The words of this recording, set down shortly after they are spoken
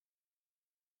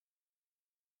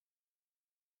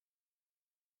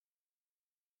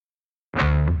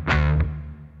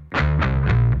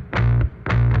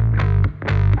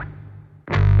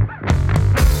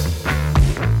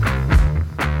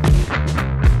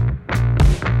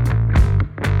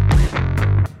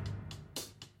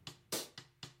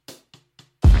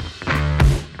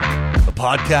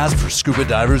podcast for scuba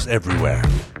divers everywhere.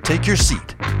 Take your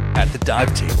seat at the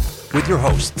dive table with your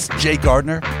hosts, Jay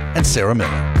Gardner and Sarah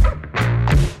Miller.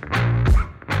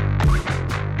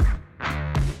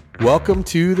 Welcome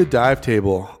to the dive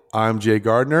table. I'm Jay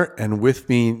Gardner, and with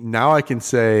me now I can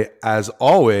say, as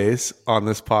always on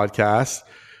this podcast,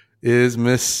 is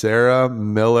Miss Sarah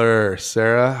Miller.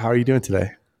 Sarah, how are you doing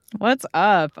today? What's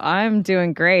up? I'm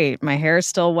doing great. My hair is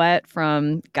still wet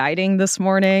from guiding this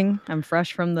morning. I'm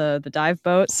fresh from the dive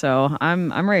boat, so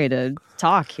I'm ready to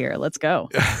talk here. Let's go.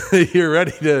 You're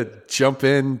ready to jump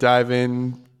in, dive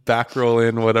in, back roll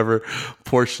in, whatever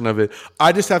portion of it.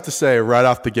 I just have to say right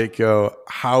off the get-go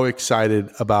how excited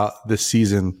about this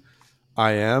season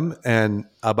I am and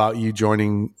about you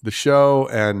joining the show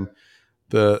and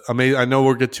the amazing. I know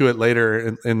we'll get to it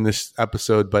later in this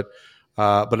episode, but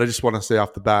I just want to say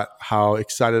off the bat how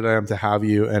excited I am to have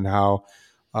you and how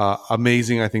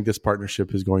amazing I think this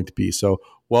partnership is going to be. So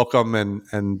welcome,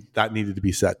 and that needed to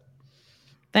be said.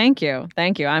 Thank you.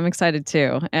 I'm excited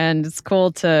too. And it's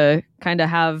cool to kind of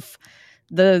have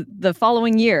the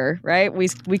following year, right?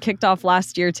 We kicked off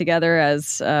last year together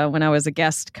as when I was a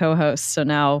guest co-host. So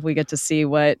now we get to see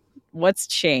what's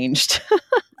changed.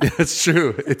 It's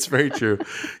true. It's very true.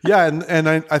 Yeah. And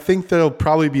I think there'll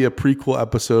probably be a prequel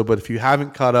episode, but if you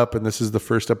haven't caught up and this is the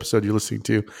first episode you're listening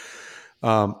to,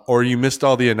 or you missed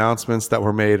all the announcements that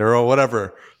were made or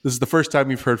whatever, this is the first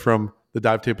time you've heard from the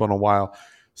Dive Table in a while.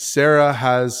 Sarah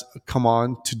has come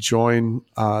on to join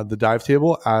the Dive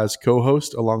Table as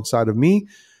co-host alongside of me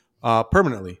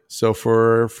permanently. So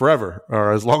for forever,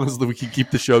 or as long as we can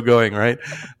keep the show going, right?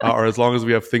 Or as long as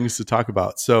we have things to talk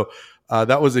about. So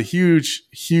that was a huge,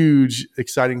 huge,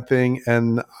 exciting thing.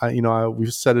 And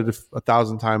we've said it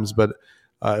 1,000 times, but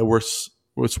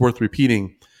it's worth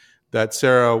repeating that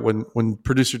Sarah, when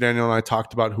producer Daniel and I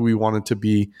talked about who we wanted to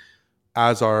be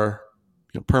as our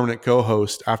permanent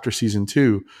co-host after season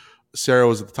 2, Sarah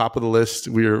was at the top of the list.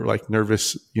 We were like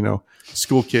nervous,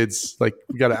 school kids, like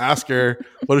we got to ask her,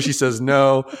 what if she says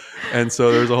no? And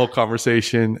so there was a whole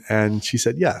conversation and she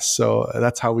said yes. So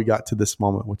that's how we got to this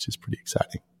moment, which is pretty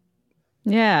exciting.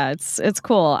 Yeah, it's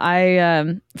cool.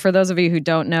 I for those of you who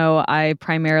don't know, I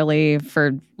primarily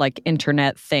for like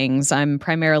internet things, I'm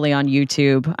primarily on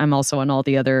YouTube. I'm also on all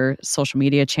the other social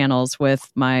media channels with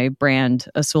my brand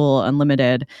Azul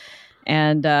Unlimited.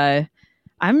 And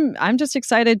I'm just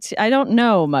excited I don't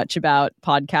know much about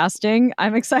podcasting.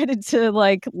 I'm excited to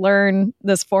like learn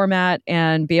this format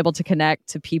and be able to connect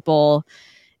to people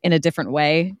in a different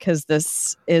way, because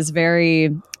this is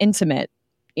very intimate,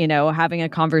 having a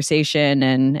conversation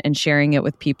and sharing it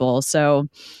with people. So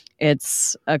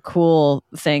it's a cool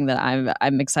thing that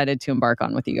I'm excited to embark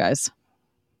on with you guys.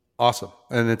 Awesome.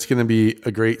 And it's going to be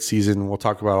a great season. We'll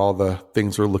talk about all the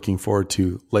things we're looking forward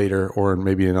to later, or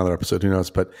maybe another episode, who knows.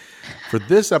 But for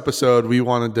this episode, we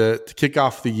wanted to kick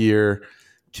off the year,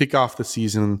 kick off the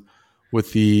season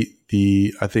with the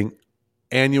I think,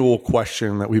 annual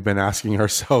question that we've been asking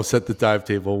ourselves at the dive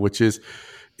table, which is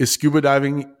scuba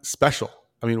diving special?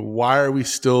 I mean, why are we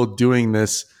still doing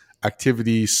this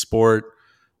activity, sport,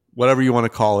 whatever you want to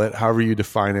call it, however you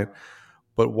define it?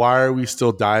 But why are we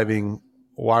still diving?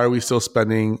 Why are we still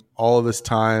spending all of this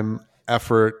time,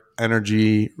 effort,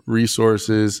 energy,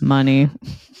 resources, money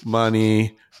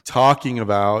talking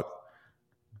about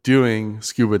doing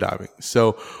scuba diving?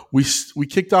 So we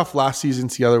kicked off last season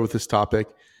together with this topic,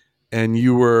 and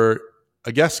you were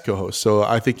a guest co-host. So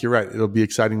I think you're right. It'll be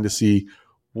exciting to see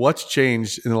what's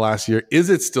changed in the last year. Is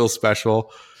it still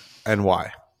special, and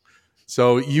why?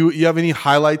 So you have any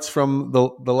highlights from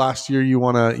the last year you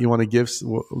wanna give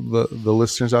the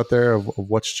listeners out there of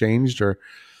what's changed? Or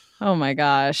oh my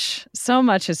gosh, so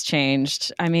much has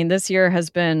changed. I mean, this year has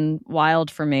been wild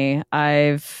for me.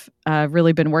 I've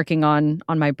really been working on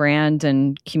my brand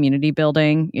and community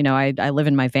building. I live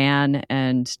in my van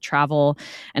and travel,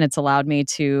 and it's allowed me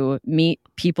to meet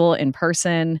people in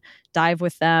person, dive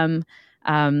with them.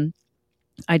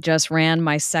 I just ran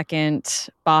my second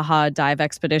Baja dive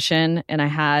expedition, and I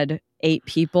had 8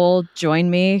 people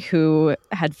join me who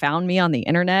had found me on the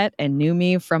internet and knew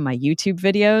me from my YouTube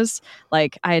videos.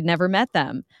 Like, I had never met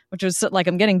them, which was like,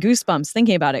 I'm getting goosebumps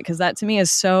thinking about it, because that to me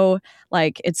is so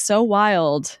like, it's so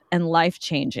wild and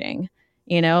life-changing.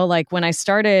 Like when I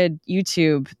started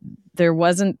YouTube, there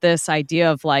wasn't this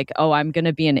idea of like, oh, I'm going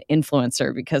to be an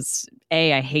influencer, because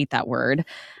I hate that word.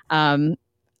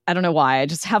 I don't know why. I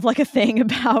just have like a thing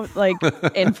about like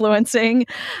influencing.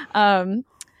 But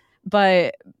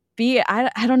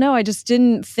I don't know. I just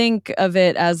didn't think of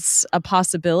it as a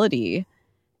possibility.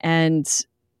 And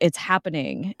it's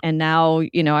happening. And now,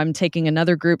 I'm taking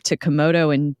another group to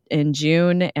Komodo in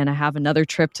June, and I have another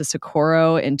trip to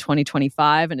Socorro in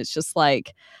 2025. And it's just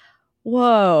like,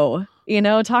 whoa,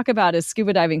 talk about a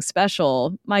scuba diving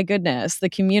special. My goodness, the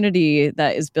community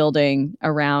that is building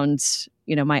around,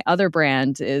 my other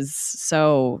brand is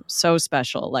so, so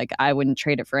special. Like, I wouldn't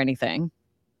trade it for anything.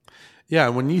 Yeah.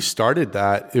 When you started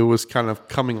that, it was kind of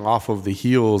coming off of the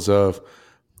heels of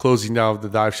closing down the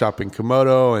dive shop in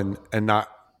Komodo and not,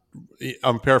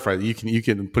 I'm paraphrasing, you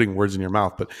can putting words in your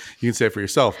mouth, but you can say it for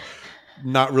yourself,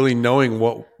 not really knowing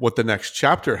what the next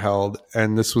chapter held.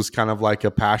 And this was kind of like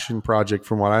a passion project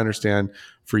from what I understand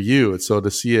for you. And so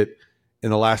to see it in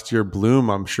the last year bloom,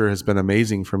 I'm sure has been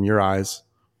amazing from your eyes.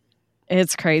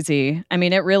 It's crazy. I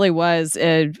mean, it really was.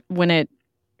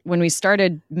 When we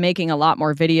started making a lot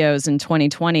more videos in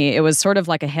 2020, it was sort of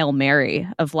like a Hail Mary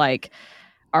of like,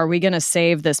 are we going to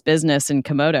save this business in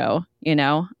Komodo,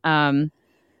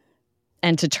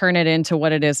 and to turn it into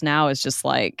what it is now is just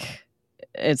like,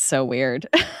 it's so weird.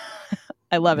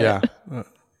 I love it.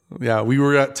 Yeah. We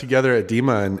were together at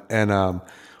DEMA and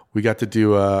we got to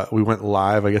do, we went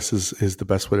live, I guess is the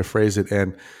best way to phrase it.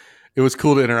 And it was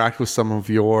cool to interact with some of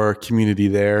your community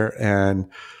there and,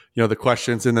 the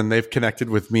questions. And then they've connected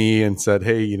with me and said,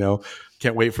 hey,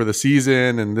 can't wait for the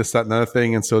season and this, that, and other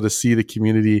thing. And so to see the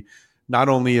community, not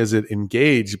only is it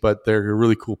engaged, but they're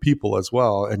really cool people as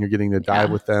well. And you're getting to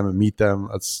dive with them and meet them.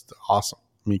 That's awesome.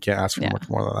 I mean, you can't ask for much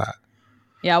more than that.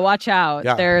 Yeah, watch out.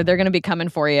 Yeah. They're going to be coming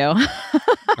for you.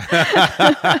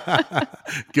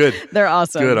 Good. They're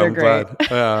awesome. Good. They're I'm great.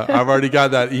 glad. I've already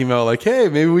got that email like, hey,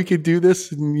 maybe we could do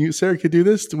this and you, Sarah, could do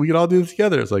this. We could all do this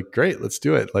together. It's like, great, let's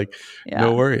do it. Like,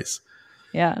 no worries.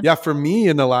 Yeah. Yeah. For me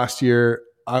in the last year,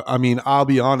 I mean, I'll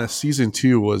be honest, season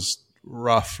 2 was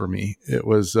rough for me. It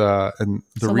was, and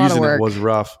the reason it was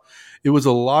rough, it was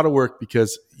a lot of work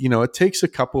because, it takes a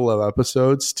couple of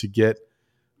episodes to get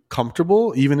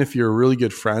comfortable, even if you're really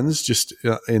good friends, just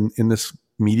in this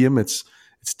medium, it's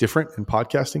different in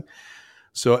podcasting.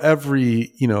 So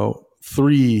every,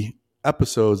 3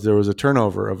 episodes, there was a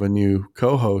turnover of a new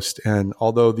co-host. And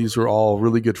although these were all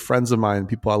really good friends of mine,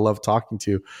 people I love talking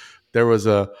to, there was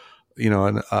a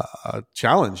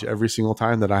challenge every single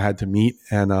time that I had to meet.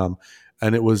 And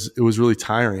it was really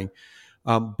tiring.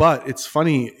 But it's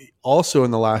funny also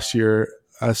in the last year,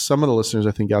 as some of the listeners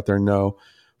I think out there know,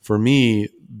 for me,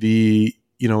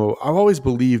 I've always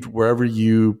believed wherever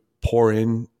you pour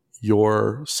in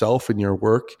yourself and your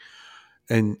work,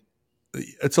 and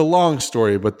it's a long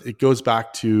story, but it goes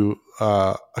back to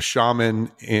a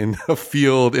shaman in a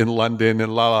field in London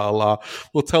and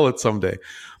We'll tell it someday.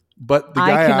 But the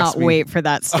guy I cannot asked me, wait for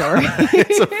that story.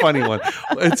 It's a funny one.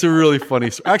 It's a really funny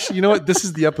story. Actually, you know what? This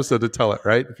is the episode to tell it,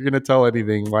 right? If you're going to tell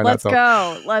anything, why not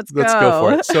tell it? Let's go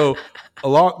for it. So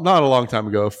not a long time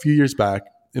ago, a few years back,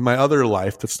 in my other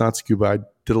life that's not scuba, I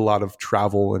did a lot of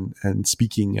travel and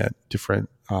speaking at different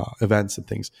events and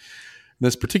things. And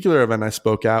this particular event I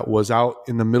spoke at was out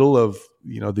in the middle of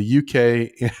the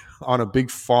UK on a big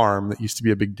farm that used to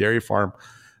be a big dairy farm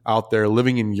out there,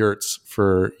 living in yurts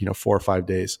for 4 or 5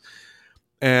 days.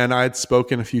 And I'd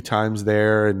spoken a few times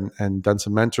there and done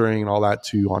some mentoring and all that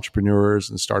to entrepreneurs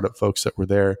and startup folks that were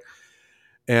there.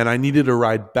 And I needed a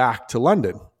ride back to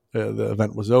London. The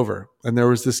event was over. And there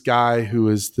was this guy who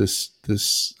is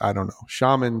this, I don't know,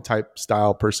 shaman type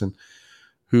style person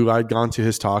who I'd gone to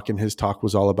his talk, and his talk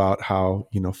was all about how,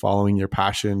 following your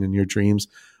passion and your dreams,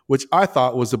 which I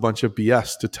thought was a bunch of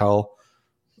BS to tell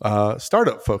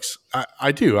startup folks.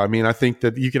 I do. I mean, I think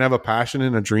that you can have a passion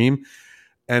and a dream,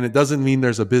 and it doesn't mean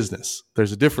there's a business.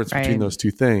 There's a difference between those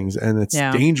two things. And it's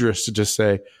dangerous to just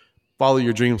say, follow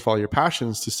your dreams, follow your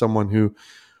passions to someone who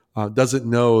doesn't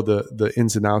know the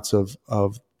ins and outs of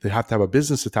they have to have a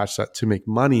business attached to that to make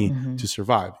money to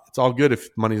survive. It's all good if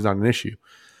money is not an issue.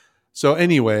 So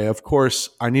anyway, of course,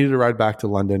 I needed to ride back to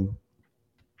London,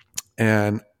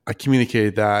 and I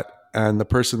communicated that, and the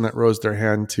person that rose their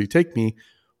hand to take me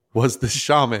was the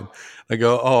shaman. I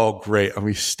go, oh, great.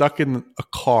 I'm stuck in a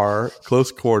car,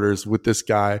 close quarters with this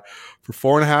guy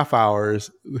for 4.5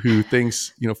 hours who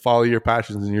thinks, follow your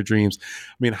passions and your dreams.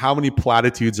 I mean, how many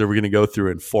platitudes are we going to go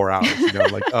through in 4 hours?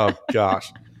 I'm like, oh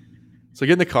gosh. So I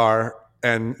get in the car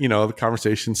and, the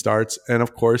conversation starts. And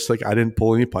of course, I didn't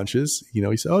pull any punches. He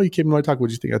said, oh, you came to my talk. What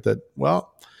do you think? I said,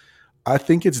 well, I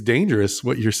think it's dangerous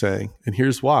what you're saying. And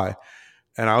here's why.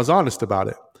 And I was honest about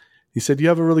it. He said, you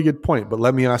have a really good point, but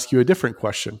let me ask you a different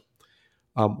question.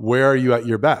 Where are you at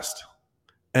your best?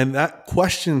 And that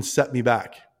question set me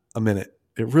back a minute.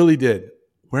 It really did.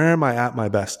 Where am I at my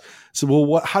best? So,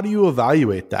 well, how do you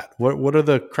evaluate that? What are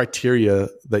the criteria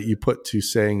that you put to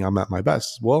saying I'm at my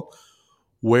best? Well,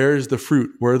 Where's the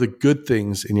fruit? Where are the good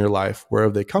things in your life? Where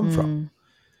have they come from?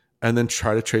 And then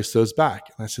try to trace those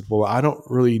back. And I said, well, I don't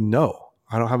really know.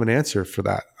 I don't have an answer for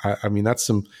that. I mean, that's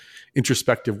some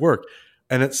introspective work.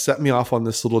 And it set me off on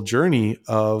this little journey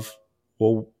of,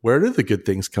 well, where do the good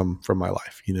things come from my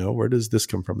life? Where does this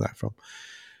come from, that from?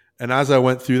 And as I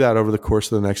went through that over the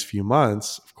course of the next few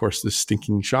months, of course, this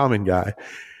stinking shaman guy,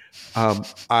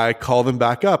 I called him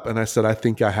back up and I said, I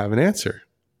think I have an answer.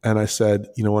 And I said,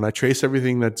 when I trace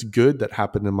everything that's good that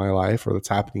happened in my life or that's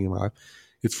happening in my life,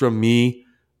 it's from me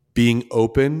being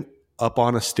open up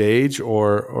on a stage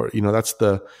or that's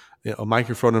a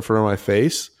microphone in front of my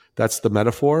face. That's the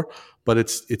metaphor, but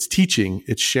it's teaching,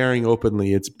 it's sharing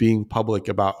openly, it's being public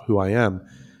about who I am.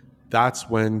 That's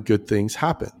when good things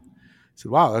happen. I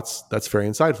said, wow, that's very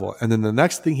insightful. And then the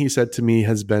next thing he said to me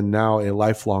has been now a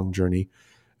lifelong journey.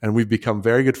 And we've become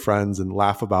very good friends and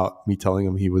laugh about me telling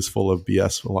him he was full of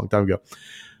BS a long time ago.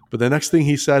 But the next thing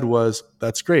he said was,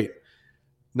 that's great.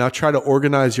 Now try to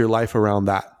organize your life around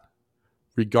that,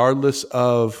 regardless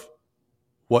of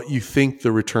what you think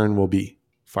the return will be.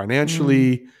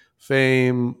 Financially,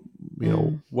 fame,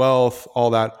 wealth,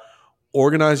 all that.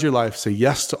 Organize your life. Say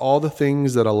yes to all the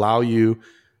things that allow you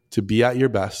to be at your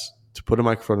best, to put a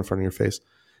microphone in front of your face,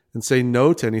 and say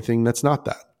no to anything that's not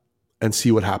that, and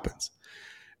see what happens.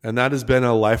 And that has been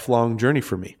a lifelong journey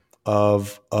for me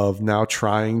of now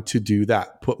trying to do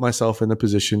that, put myself in a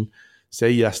position,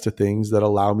 say yes to things that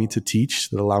allow me to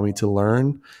teach, that allow me to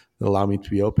learn, that allow me to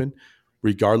be open,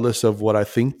 regardless of what I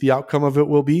think the outcome of it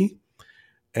will be,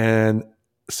 and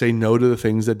say no to the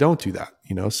things that don't do that.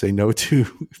 Say no to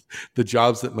the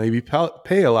jobs that maybe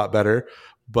pay a lot better,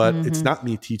 but it's not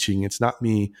me teaching. It's not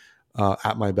me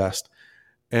at my best.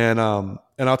 And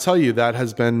I'll tell you, that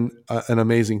has been an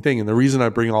amazing thing. And the reason I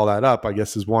bring all that up, I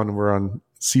guess, is one, we're on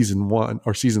season 1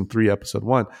 or season 3, episode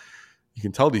 1. You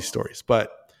can tell these stories.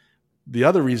 But the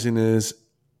other reason is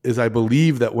I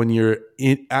believe that when you're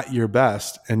at your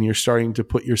best and you're starting to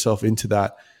put yourself into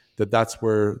that's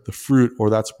where the fruit,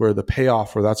 or that's where the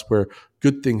payoff, or that's where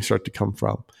good things start to come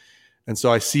from. And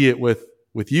so I see it with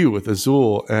you, with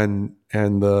Azul, and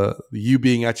the you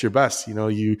being at your best.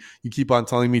 You keep on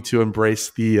telling me to embrace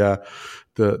the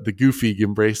goofy,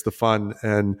 embrace the fun,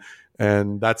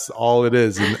 and that's all it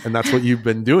is. And that's what you've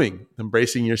been doing,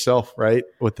 embracing yourself, right,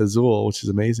 with Azul, which is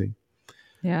amazing.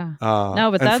 Yeah.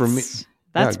 No, but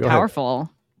that's powerful. Ahead.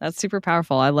 That's super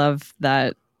powerful. I love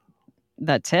that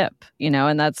tip,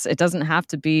 and it doesn't have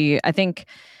to be, I think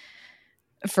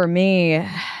for me,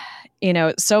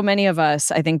 so many of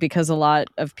us, I think because a lot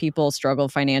of people struggle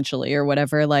financially or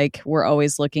whatever, like we're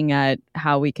always looking at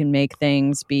how we can make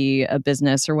things be a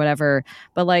business or whatever.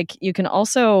 But like, you can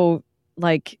also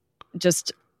like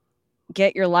just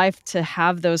get your life to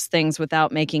have those things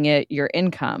without making it your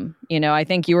income. I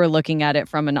think you were looking at it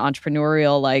from an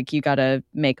entrepreneurial, like you got to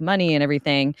make money and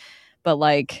everything. But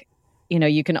like,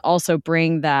 you can also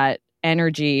bring that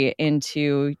energy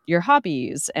into your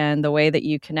hobbies and the way that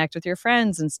you connect with your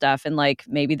friends and stuff. And like,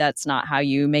 maybe that's not how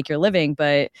you make your living,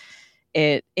 but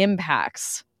it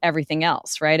impacts everything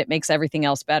else, right? It makes everything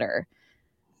else better.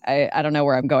 I don't know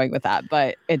where I'm going with that,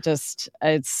 but I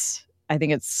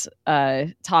think it's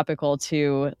topical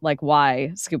to like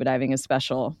why scuba diving is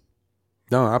special.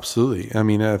 No, absolutely. I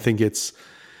mean, I think it's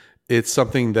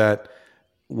something that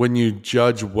when you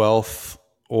judge wealth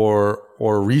or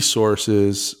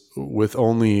resources with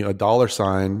only a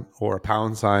 $sign or a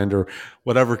pound sign or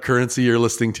whatever currency you're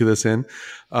listening to this in,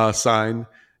 sign,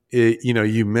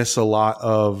 you miss a lot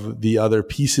of the other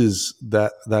pieces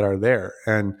that are there.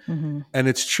 And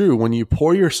it's true, when you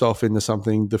pour yourself into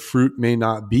something, the fruit may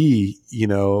not be,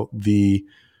 you're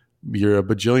a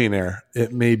bajillionaire.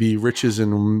 It may be riches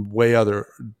in other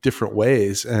different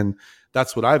ways. And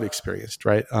that's what I've experienced,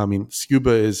 right? I mean,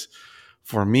 scuba is,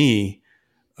 for me,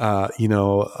 a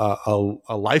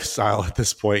lifestyle at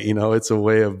this point. It's a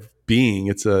way of being.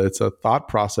 It's a thought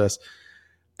process,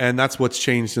 and that's what's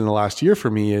changed in the last year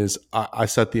for me. Is I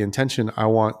set the intention, I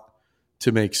want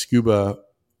to make scuba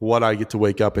what I get to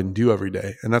wake up and do every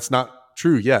day, and that's not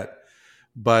true yet,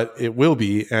 but it will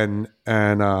be. And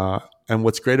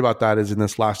what's great about that is in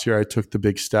this last year, I took the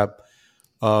big step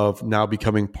of now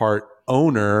becoming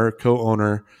co-owner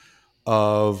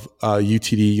of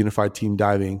UTD, Unified Team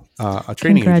Diving, a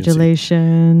training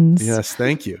Congratulations. agency. Yes,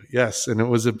 thank you. Yes, and it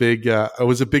was a big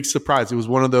surprise. It was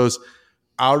one of those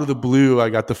out of the blue.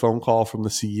 I got the phone call from the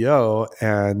CEO,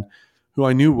 and who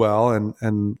I knew well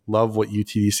and love what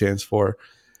UTD stands for.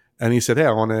 And he said, "Hey,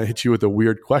 I want to hit you with a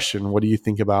weird question. What do you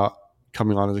think about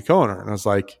coming on as a co-owner?" And I was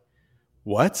like,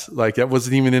 "What?" Like that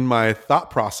wasn't even in my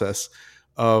thought process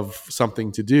of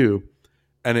something to do.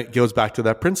 And it goes back to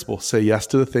that principle. Say yes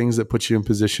to the things that put you in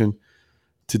position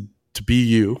to be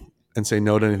you, and say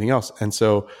no to anything else. And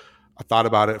so I thought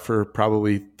about it for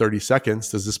probably 30 seconds.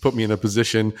 Does this put me in a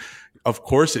position? Of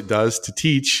course it does, to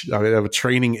teach. I have a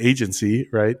training agency,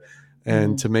 right?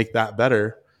 And to make that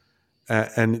better.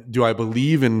 And do I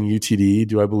believe in UTD?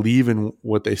 Do I believe in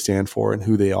what they stand for and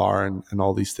who they are and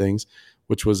all these things,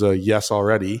 which was a yes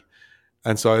already.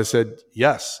 And so I said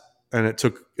yes. And it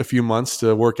took a few months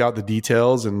to work out the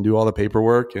details and do all the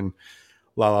paperwork and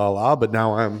but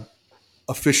now I'm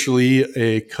officially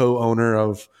a co-owner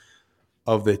of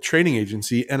the training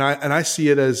agency. And I see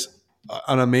it as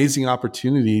an amazing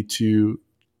opportunity to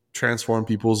transform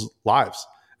people's lives,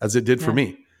 as it did for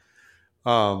me.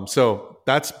 So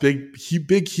that's big,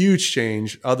 huge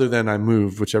change, other than I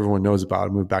moved, which everyone knows about. I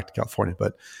moved back to California,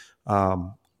 but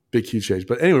big, huge change.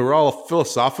 But anyway, we're all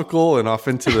philosophical and off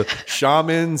into the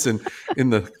shamans and in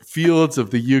the fields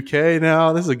of the UK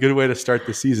now. This is a good way to start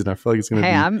the season. I feel like it's going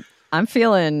to be. I'm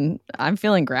feeling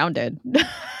grounded.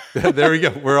 There we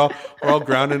go. We're all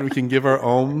grounded. We can give our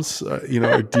ohms,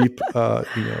 our deep,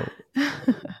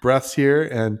 breaths here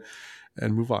and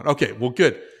move on. Okay. Well,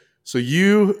 good. So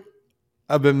you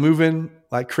have been moving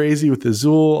like crazy with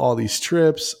Azul, all these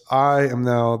trips. I am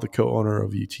now the co-owner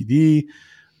of UTD,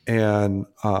 and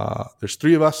there's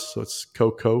 3 of us. So it's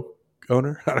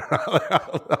co-owner. I don't know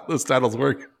how those titles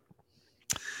work.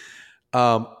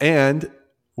 And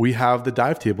we have the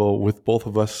dive table with both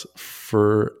of us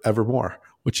forevermore,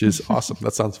 which is awesome.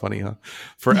 That sounds funny, huh?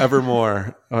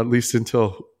 Forevermore, at least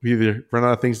until we either run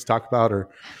out of things to talk about or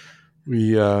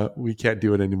we can't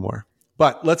do it anymore.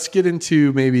 But let's get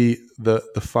into maybe the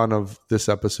fun of this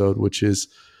episode, which is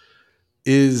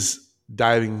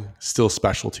diving still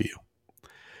special to you?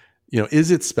 Is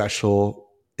it special?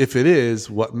 If it is,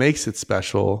 what makes it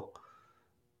special?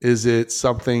 Is it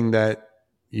something that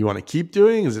you want to keep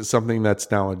doing? Is it something that's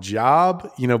now a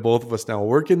job? Both of us now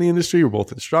work in the industry. We're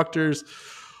both instructors.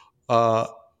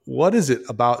 What is it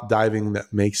about diving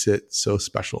that makes it so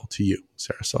special to you,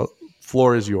 Sarah? So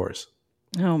floor is yours.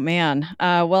 Oh, man.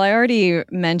 Well, I already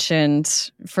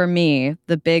mentioned, for me,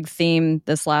 the big theme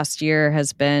this last year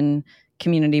has been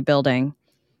community building.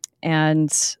 And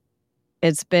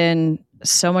it's been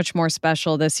so much more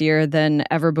special this year than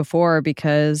ever before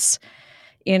because,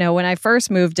 when I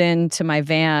first moved into my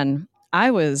van,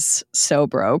 I was so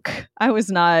broke. I was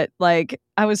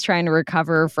trying to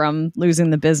recover from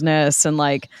losing the business and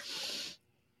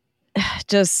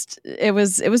it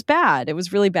was bad. It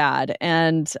was really bad.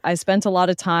 And I spent a lot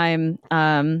of time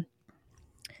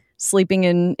sleeping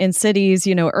in cities,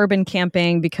 urban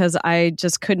camping, because I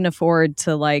just couldn't afford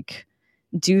to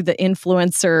do the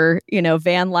influencer,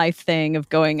 van life thing of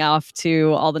going off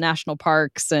to all the national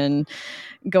parks and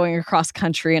going across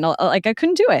country. And I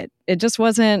couldn't do it. It just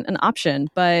wasn't an option.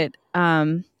 But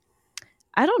I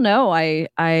don't know.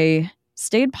 I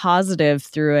stayed positive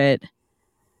through it,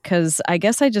 because I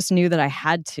guess I just knew that I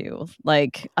had to.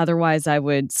 Otherwise I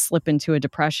would slip into a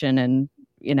depression and,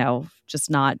 just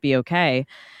not be okay.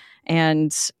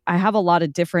 And I have a lot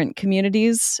of different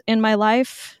communities in my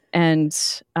life. And,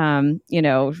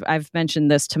 I've mentioned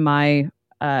this to my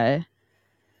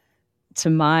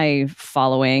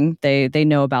following. They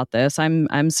know about this.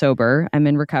 I'm sober. I'm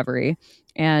in recovery.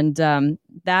 And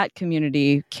that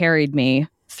community carried me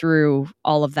through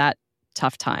all of that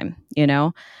tough time,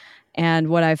 And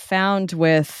what I've found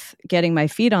with getting my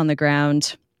feet on the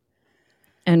ground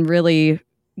and really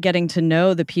getting to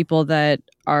know the people that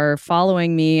are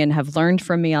following me and have learned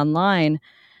from me online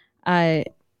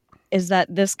is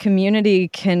that this community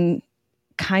can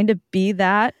kind of be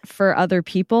that for other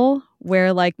people,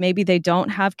 where maybe they don't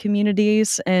have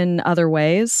communities in other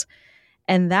ways.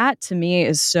 And that to me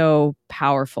is so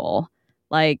powerful.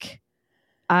 I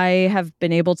have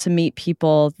been able to meet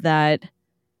people that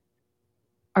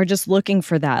are just looking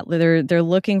for that. They're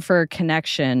looking for a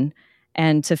connection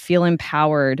and to feel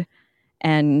empowered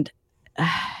and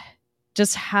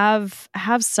just have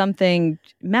something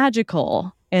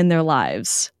magical in their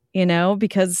lives,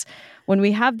 because when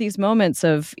we have these moments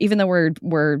of, even though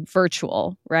we're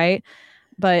virtual, right?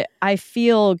 But I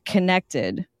feel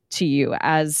connected to you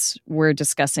as we're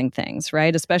discussing things,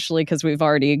 right? Especially because we've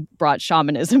already brought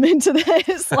shamanism into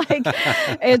this.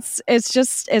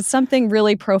 It's something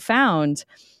really profound.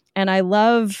 And I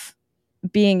love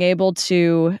being able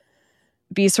to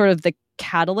be sort of the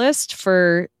catalyst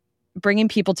for bringing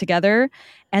people together.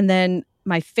 And then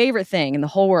my favorite thing in the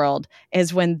whole world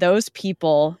is when those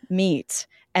people meet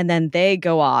and then they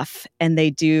go off and they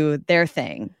do their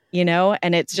thing,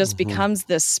 and it just becomes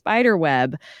this spider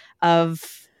web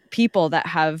of people that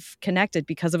have connected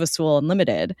because of Azul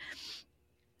Unlimited.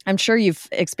 I'm sure you've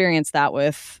experienced that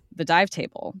with the dive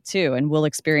table too, and we'll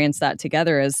experience that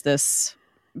together as this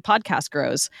podcast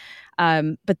grows.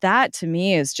 But that to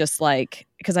me is just like,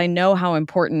 because I know how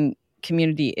important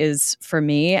community is for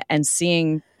me, and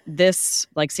seeing this,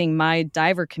 like seeing my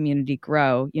diver community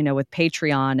grow, with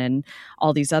Patreon and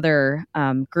all these other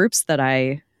groups that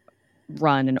I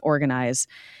run and organize,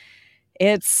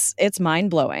 it's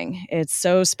mind blowing. It's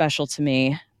so special to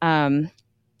me.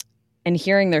 And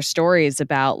hearing their stories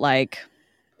about like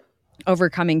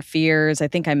overcoming fears. I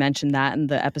think I mentioned that in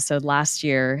the episode last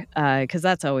year, because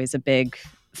that's always a big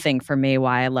thing for me.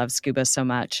 Why I love scuba so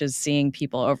much is seeing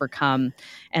people overcome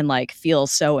and like feel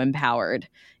so empowered,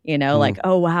 like,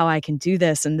 oh, wow, I can do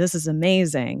this. And this is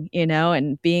amazing,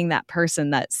 and being that person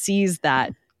that sees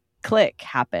that click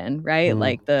happen, right?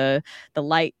 Like the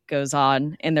light goes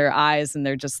on in their eyes and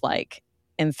they're just like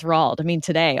enthralled. I mean,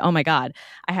 today, oh my God,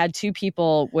 I had two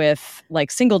people with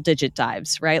like single digit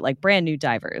dives, right? Like brand new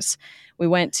divers. We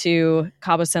went to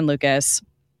Cabo San Lucas,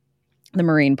 the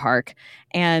marine park,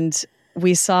 and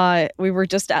we were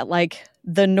just at like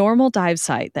the normal dive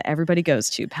site that everybody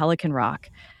goes to, Pelican Rock.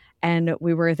 And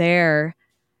we were there,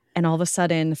 and all of a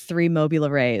sudden 3 Mobula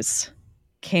Rays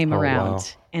came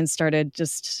around and started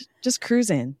just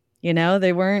cruising.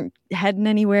 They weren't heading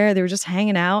anywhere. They were just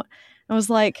hanging out. I was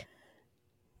like,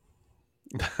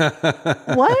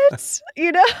 what?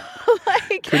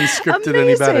 Like, couldn't script it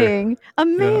any better.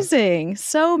 Amazing. Yeah.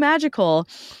 So magical.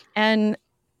 And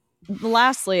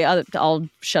lastly, I'll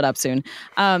shut up soon.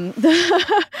 No,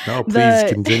 please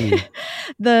continue.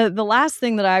 The last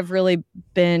thing that I've really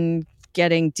been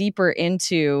getting deeper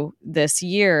into this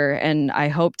year, and I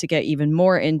hope to get even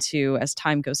more into as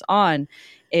time goes on,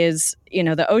 is,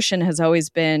 the ocean has always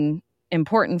been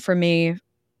important for me,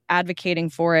 advocating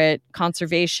for it,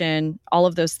 conservation, all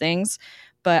of those things.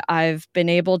 But I've been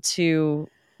able to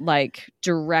like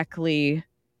directly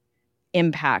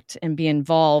impact and be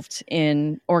involved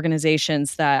in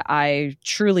organizations that I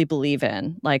truly believe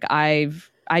in. Like I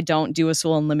don't do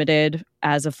Azul Unlimited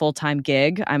as a full-time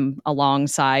gig. I'm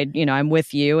alongside, I'm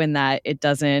with you in that it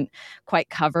doesn't quite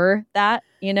cover that,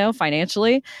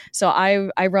 financially. So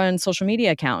I run social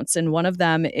media accounts, and one of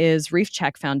them is Reef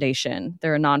Check Foundation.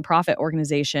 They're a nonprofit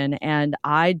organization. And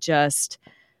I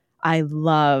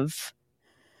love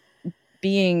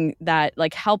being that,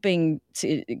 like helping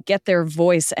to get their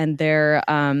voice and their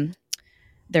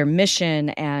mission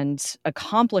and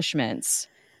accomplishments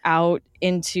out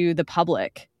into the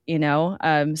public,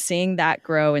 seeing that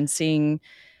grow and seeing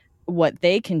what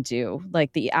they can do,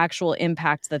 like the actual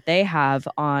impact that they have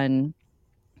on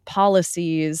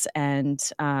policies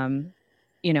and,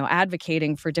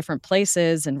 advocating for different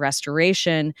places and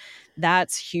restoration.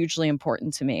 That's hugely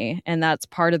important to me. And that's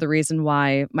part of the reason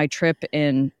why my trip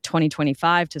in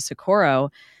 2025 to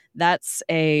Socorro, that's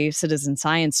a citizen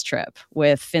science trip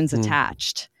with fins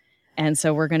attached. And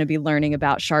so we're going to be learning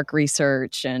about shark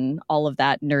research and all of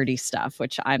that nerdy stuff,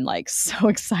 which I'm like so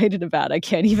excited about. I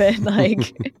can't even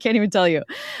tell you.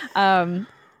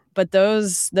 But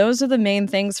those are the main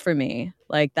things for me.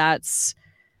 Like that's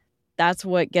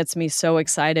what gets me so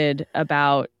excited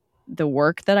about the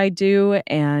work that I do,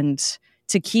 and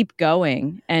to keep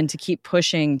going and to keep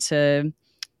pushing to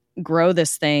grow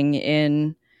this thing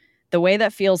in the way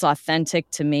that feels authentic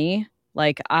to me.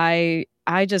 Like I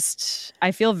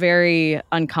feel very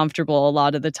uncomfortable a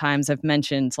lot of the times. I've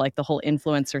mentioned like the whole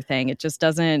influencer thing. It just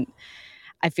doesn't,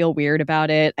 I feel weird about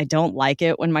it. I don't like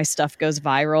it when my stuff goes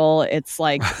viral. It's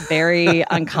like very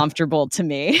uncomfortable to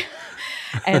me.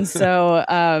 And so,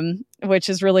 which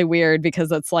is really weird because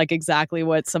that's like exactly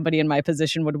what somebody in my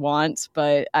position would want.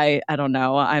 But I don't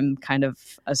know. I'm kind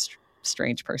of a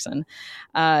strange person.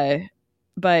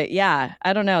 But yeah,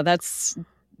 I don't know. That's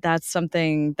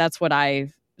something, that's what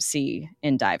I see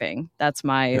in diving. That's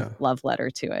my love letter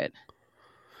to it.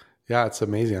 Yeah, it's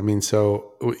amazing. I mean,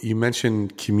 so you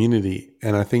mentioned community,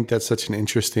 and I think that's such an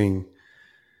interesting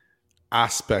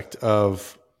aspect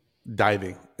of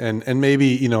diving. And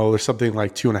maybe, there's something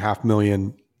like 2.5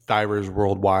 million divers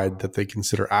worldwide that they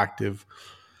consider active.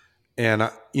 And,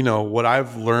 what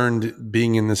I've learned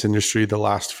being in this industry the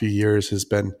last few years has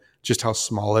been just how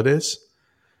small it is,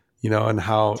 and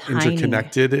how Tiny.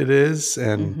 Interconnected it is,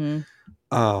 and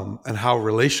how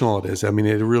relational it is. I mean,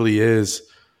 it really is,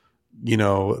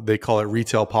 they call it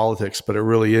retail politics, but it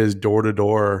really is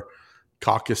door-to-door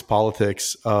caucus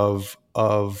politics of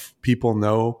people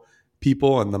know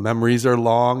people, and the memories are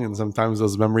long, and sometimes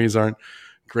those memories aren't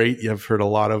great. You've heard a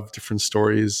lot of different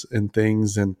stories and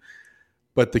things,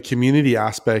 but the community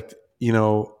aspect,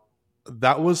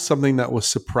 that was something that was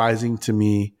surprising to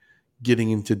me getting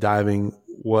into diving,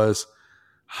 was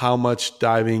how much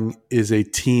diving is a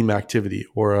team activity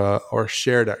or a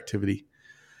shared activity.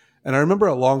 And I remember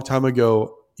a long time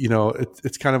ago,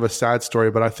 it's kind of a sad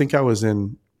story, but I think I was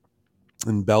in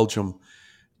Belgium,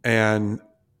 and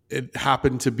it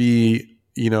happened to be,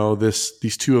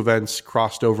 these two events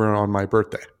crossed over on my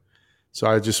birthday. So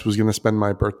I just was going to spend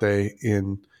my birthday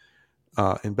in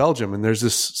Belgium. And there's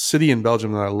this city in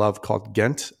Belgium that I love called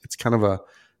Ghent. It's kind of a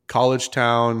college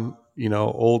town,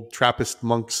 old Trappist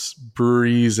monks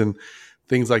breweries and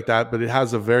things like that. But it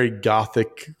has a very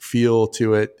Gothic feel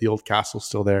to it. The old castle's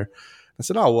still there. I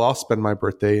said, oh, well, I'll spend my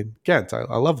birthday in Ghent.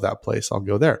 I love that place. I'll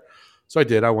go there. So I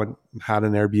did. I went and had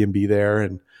an Airbnb there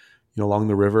and, along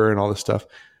the river and all this stuff.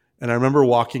 And I remember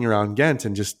walking around Ghent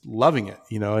and just loving it,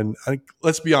 and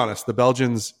let's be honest, the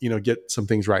Belgians, get some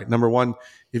things right. Number one,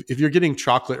 if you're getting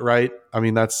chocolate right, I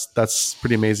mean, that's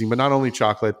pretty amazing, but not only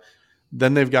chocolate,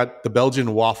 then they've got the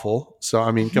Belgian waffle. So,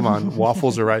 I mean, come on,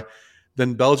 waffles are right.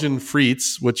 Then Belgian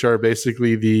frites, which are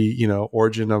basically the,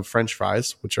 origin of French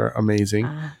fries, which are amazing.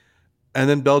 And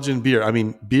then Belgian beer. I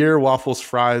mean, beer, waffles,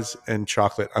 fries, and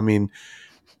chocolate. I mean,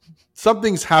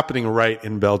 something's happening right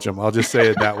in Belgium. I'll just say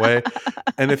it that way.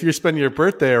 And if you're spending your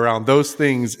birthday around those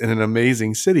things in an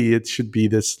amazing city, it should be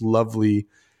this lovely,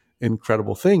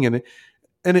 incredible thing. And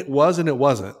it was and it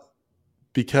wasn't,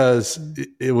 because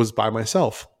it was by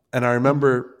myself. And I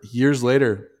remember years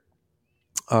later,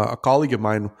 a colleague of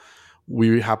mine,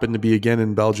 we happened to be again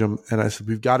in Belgium, and I said,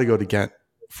 we've got to go to Ghent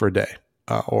for a day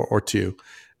or two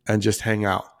and just hang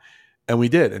out. And we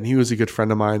did. And he was a good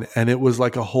friend of mine. And it was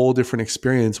like a whole different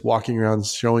experience walking around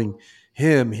showing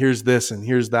him, here's this and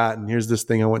here's that and here's this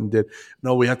thing I went and did.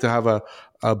 No, we have to have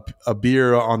a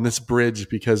beer on this bridge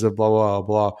because of blah, blah,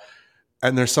 blah.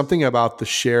 And there's something about the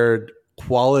shared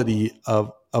quality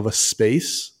of a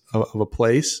space, of a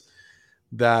place,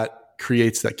 that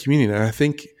creates that community. And I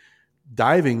think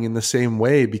diving in the same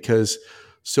way, because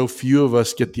so few of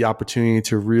us get the opportunity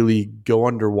to really go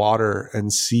underwater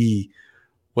and see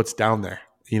what's down there,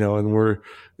 and we're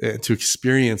to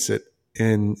experience it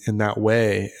in that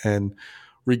way. And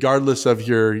regardless of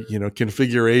your,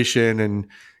 configuration and,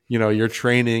 your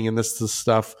training and this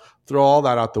stuff, throw all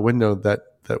that out the window, that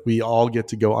we all get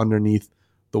to go underneath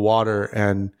the water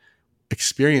and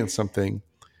experience something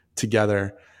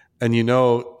together. And,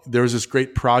 there was this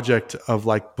great project of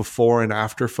like before and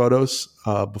after photos,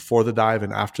 before the dive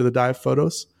and after the dive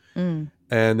photos.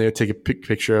 And they would take a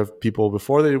picture of people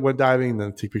before they went diving,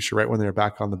 then take a picture right when they were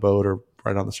back on the boat or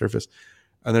right on the surface.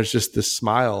 And there's just this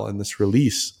smile and this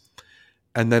release.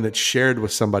 And then it's shared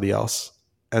with somebody else.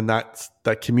 And that's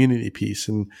that community piece.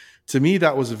 And to me,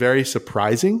 that was very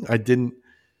surprising. I didn't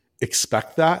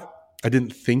expect that. I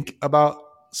didn't think about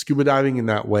scuba diving in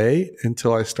that way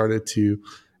until I started to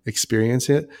experience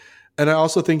it. And I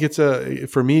also think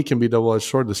for me, it can be a double-edged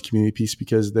sword, this community piece,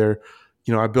 because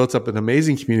I built up an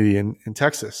amazing community in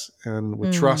Texas, and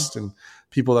with trust and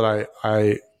people that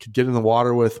I could get in the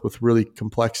water with really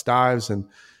complex dives and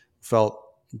felt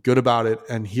good about it.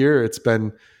 And here it's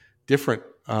been different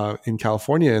in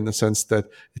California, in the sense that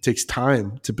it takes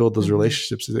time to build those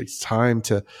relationships. It takes time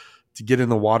to get in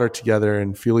the water together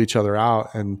and feel each other out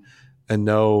and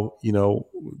know,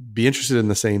 be interested in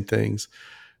the same things.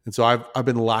 And so I've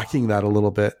been lacking that a little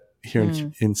bit here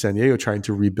in San Diego, trying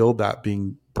to rebuild that,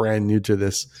 being brand new to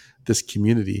this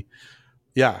community.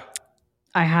 Yeah.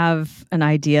 I have an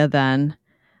idea then.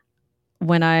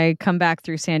 When I come back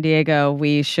through San Diego,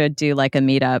 we should do like a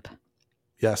meetup.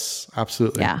 Yes,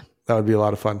 absolutely. Yeah. That would be a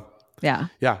lot of fun. Yeah.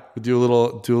 Yeah. We'll do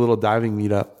a little diving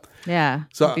meetup. Yeah.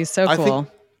 So it'd be so I cool.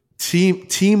 think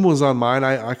team was on mine.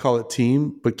 I call it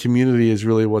team, but community is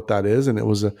really what that is. And it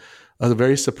was a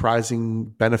very surprising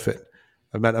benefit.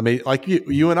 Like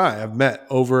you and I have met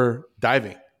over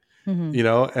diving,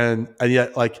 and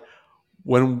yet, like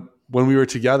when we were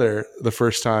together the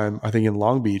first time, I think in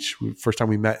Long Beach, first time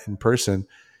we met in person,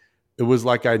 it was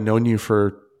like I'd known you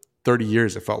for 30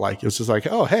 years. It felt like it was just like,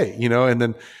 oh, hey,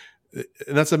 and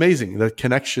that's amazing. The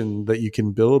connection that you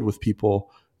can build with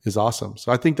people is awesome.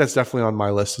 So I think that's definitely on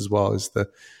my list as well, as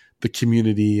the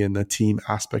community and the team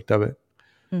aspect of it.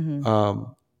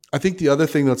 I think the other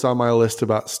thing that's on my list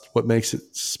about what makes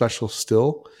it special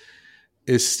still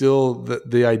is still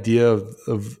the idea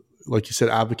of, like you said,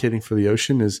 advocating for the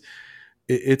ocean.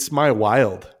 It's my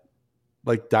wild.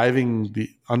 Like diving the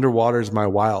underwater is my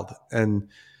wild. And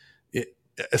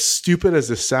as stupid as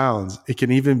this sounds, it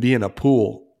can even be in a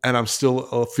pool and I'm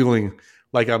still feeling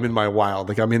like I'm in my wild.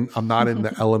 Like I'm not in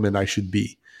the element I should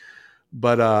be.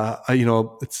 But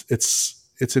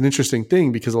it's an interesting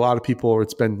thing, because a lot of people,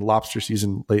 it's been lobster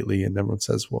season lately, and everyone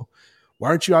says, well, why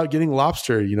aren't you out getting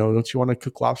lobster? Don't you want to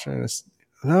cook lobster? And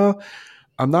no,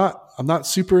 I'm not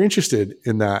super interested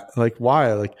in that. Like,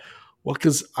 why? Like, well,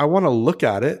 because I want to look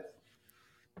at it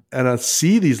and I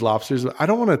see these lobsters. I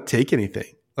don't want to take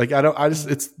anything. Like,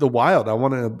 it's the wild. I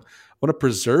want to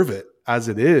preserve it as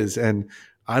it is. And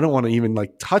I don't want to even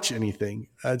like touch anything.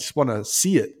 I just want to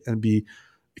see it and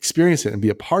experience it and be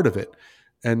a part of it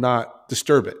and not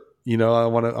disturb it. I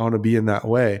want to be in that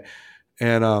way.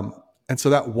 And so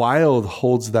that wild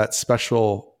holds that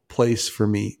special place for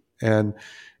me, and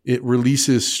it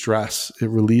releases stress. It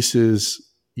releases,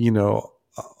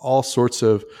 all sorts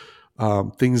of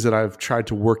things that I've tried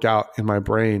to work out in my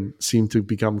brain seem to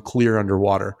become clear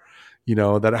underwater,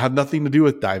 that have nothing to do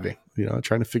with diving,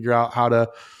 trying to figure out how to,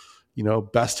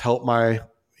 best help my,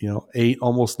 8,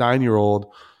 almost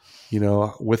 9-year-old,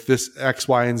 with this X,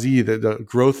 Y, and Z, the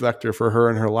growth vector for her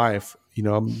and her life,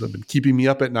 have been keeping me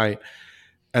up at night.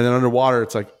 And then underwater,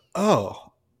 it's like,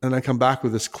 oh, and I come back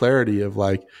with this clarity of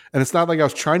like, and it's not like I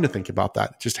was trying to think about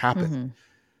that. It just happened. Mm-hmm.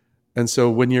 And so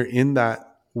when you're in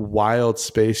that wild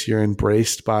space, you're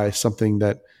embraced by something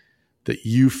that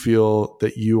you feel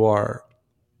that you are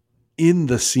in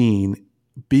the scene,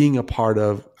 being a part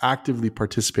of, actively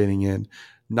participating in,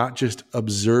 not just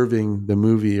observing the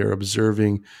movie or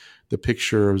observing the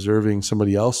picture, or observing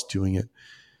somebody else doing it.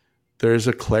 There's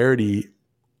a clarity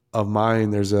of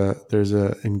mind. There's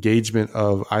a engagement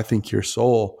of, I think, your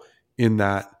soul in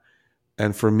that.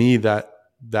 And for me, that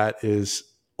is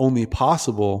only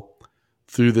possible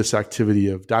through this activity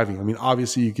of diving. I mean,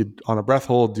 obviously you could on a breath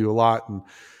hold do a lot, and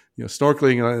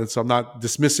snorkeling. And so I'm not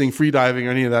dismissing free diving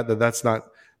or any of that. That's not.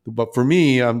 But for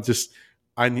me,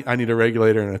 I need a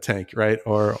regulator and a tank, right,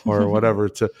 or whatever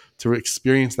to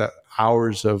experience that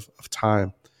hours of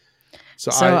time.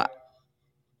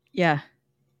 Yeah.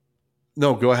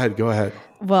 No, go ahead.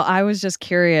 Well, I was just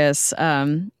curious.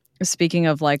 Speaking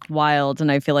of like wild,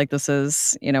 and I feel like this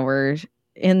is, we're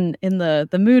in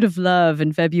the mood of love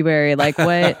in February. Like,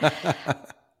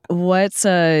 what's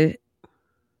a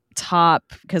top?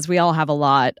 Because we all have a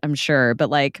lot, I'm sure. But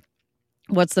like,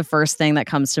 what's the first thing that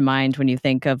comes to mind when you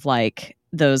think of like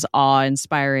those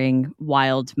awe-inspiring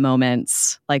wild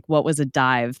moments? Like, what was a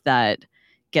dive that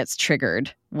gets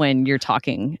triggered when you're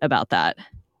talking about that?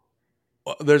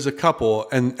 There's a couple,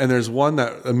 and there's one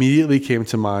that immediately came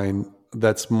to mind.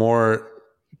 That's more,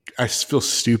 I feel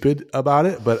stupid about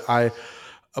it, but I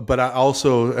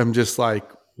also am just like,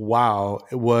 wow.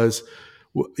 It was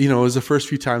the first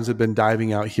few times I've been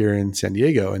diving out here in San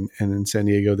Diego, and in San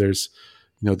Diego there's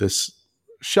this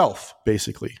shelf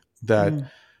basically that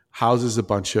houses a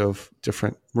bunch of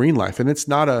different marine life, and it's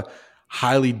not a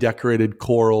highly decorated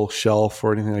coral shelf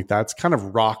or anything like that. It's kind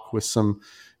of rock with some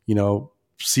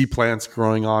sea plants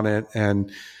growing on it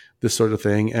and this sort of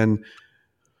thing. And,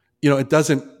 it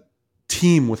doesn't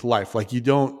teem with life. Like, you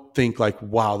don't think like,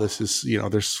 wow, this is,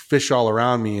 there's fish all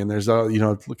around me. And there's,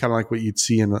 kind of like what you'd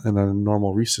see in a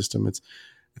normal reef system. It's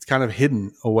kind of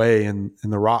hidden away in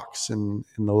the rocks and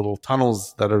in the little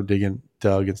tunnels that are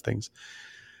dug and things.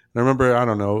 And I remember, I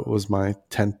don't know, it was my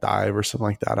 10th dive or something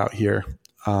like that out here.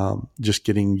 Just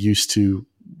getting used to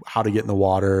how to get in the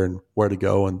water and where to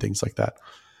go and things like that.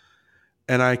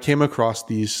 And I came across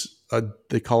these,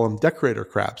 they call them decorator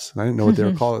crabs. And I didn't know what they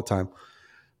were called at the time.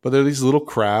 But they're these little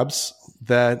crabs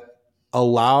that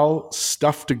allow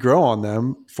stuff to grow on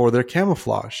them for their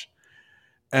camouflage.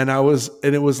 And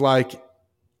it was like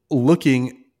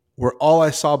looking where all I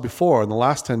saw before in the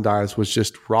last 10 dives was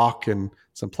just rock and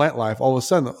some plant life. All of a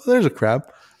sudden, oh, there's a crab.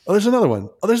 Oh, there's another one.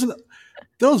 Oh,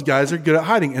 those guys are good at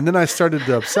hiding. And then I started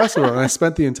to obsess over it. And I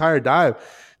spent the entire dive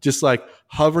just like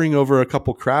hovering over a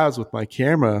couple crabs with my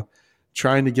camera,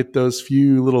 trying to get those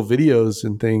few little videos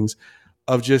and things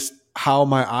of just how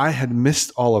my eye had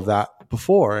missed all of that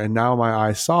before. And now my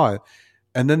eye saw it.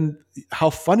 And then how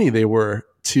funny they were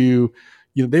to,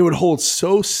 they would hold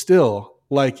so still,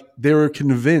 like they were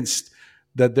convinced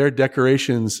that their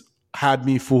decorations had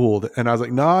me fooled. And I was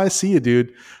like, no, I see you,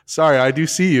 dude. Sorry, I do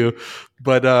see you.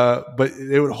 But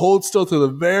they would hold still to the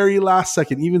very last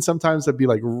second. Even sometimes I'd be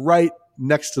like right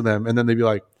next to them. And then they'd be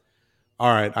like,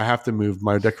 all right, I have to move.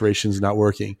 My decoration's not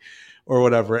working or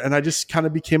whatever. And I just kind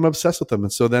of became obsessed with them.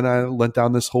 And so then I went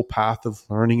down this whole path of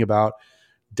learning about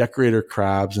decorator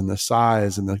crabs and the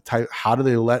size and the type, how do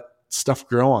they let stuff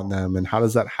grow on them? And how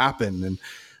does that happen? And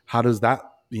how does that,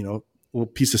 little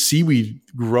piece of seaweed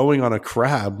growing on a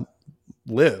crab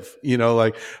live?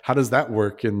 Like, how does that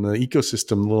work in the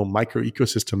ecosystem, little micro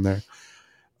ecosystem there?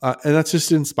 And that's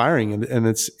just inspiring and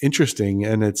it's interesting.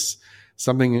 And it's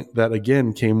something that,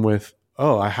 again, came with,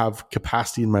 oh, I have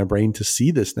capacity in my brain to see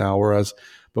this now. Whereas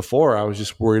before I was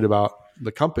just worried about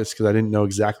the compass because I didn't know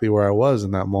exactly where I was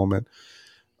in that moment.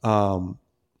 So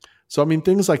So, I mean,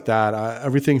 things like that,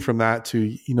 everything from that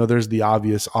to, there's the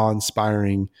obvious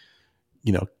awe-inspiring,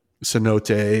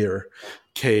 cenote or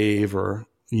cave or,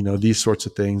 these sorts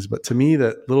of things. But to me,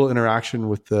 that little interaction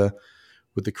with the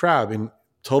crab in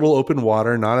total open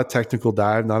water, not a technical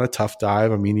dive, not a tough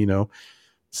dive. I mean,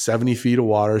 70 feet of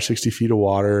water, 60 feet of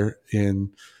water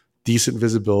in decent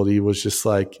visibility was just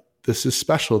like, this is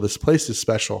special. This place is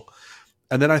special.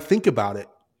 And then I think about it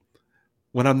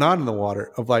when I'm not in the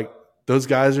water of like, those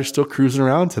guys are still cruising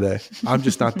around today. I'm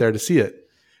just not there to see it.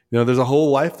 There's a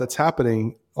whole life that's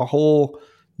happening, a whole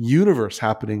universe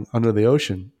happening under the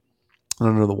ocean,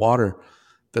 under the water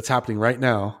that's happening right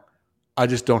now. I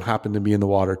just don't happen to be in the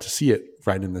water to see it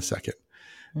right in this second.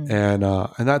 And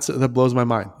that blows my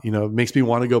mind. It makes me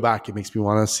want to go back. It makes me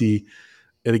want to see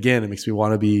it again. It makes me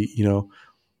want to be,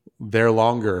 there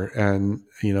longer and,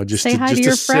 just say to, hi just to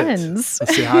your to sit. friends.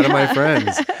 Say hi to my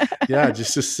friends. Yeah.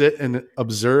 Just to sit and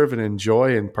observe and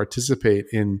enjoy and participate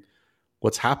in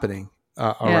what's happening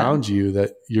around you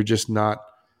that you're just not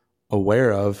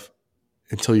aware of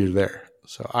until you're there.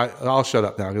 So I'll shut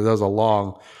up now because that was a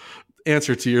long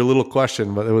answer to your little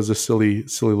question, but it was a silly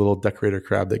little decorator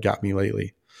crab that got me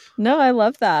lately. No, I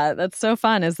love that. That's so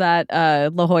fun. Is that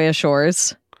La Jolla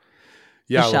Shores?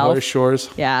 Yeah, La Jolla Shores.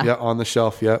 Yeah, on the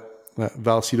shelf. Yep.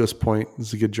 Vallecito's Point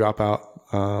is a good drop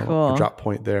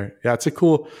point there. Yeah, it's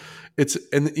cool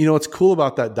what's cool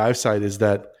about that dive site is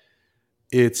that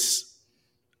it's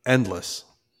endless.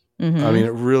 Mm-hmm. I mean,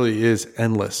 it really is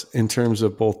endless in terms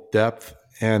of both depth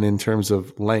and in terms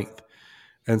of length.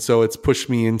 And so it's pushed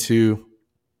me into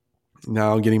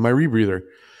now getting my rebreather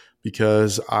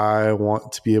because I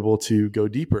want to be able to go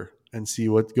deeper and see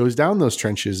what goes down those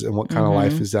trenches and what kind of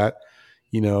life is that,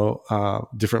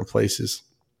 different places.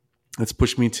 It's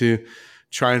pushed me to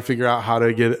try and figure out how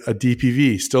to get a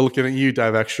DPV. Still looking at you,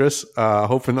 Dive Extras.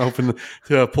 Hoping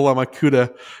to pull out my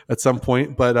CUDA at some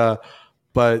point, but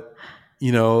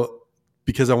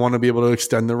because I want to be able to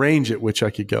extend the range at which I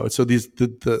could go. So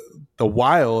the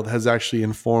wild has actually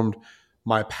informed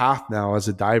my path now as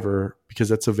a diver because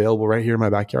that's available right here in my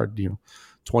backyard.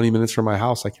 20 minutes from my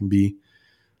house, I can be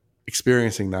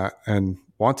experiencing that and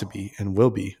want to be and will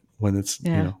be when it's,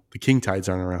 the king tides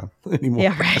aren't around anymore.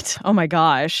 Yeah, right. Oh my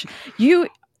gosh.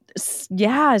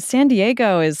 San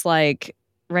Diego is like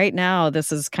right now,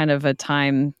 this is kind of a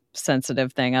time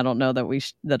sensitive thing. I don't know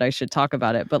that I should talk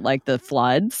about it, but like the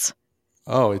floods.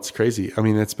 Oh, it's crazy. I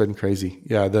mean, it's been crazy.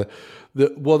 Yeah.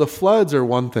 The floods are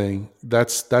one thing.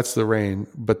 That's the rain,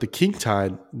 but the king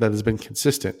tide that has been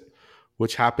consistent,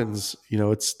 which happens,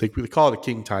 they call it a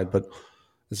king tide, but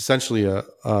it's essentially a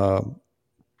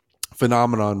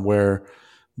phenomenon where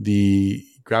the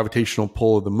gravitational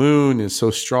pull of the moon is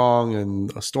so strong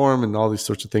and a storm and all these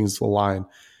sorts of things align.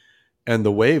 And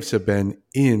the waves have been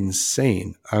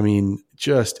insane. I mean,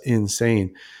 just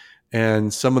insane.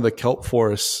 And some of the kelp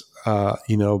forests,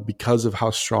 because of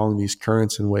how strong these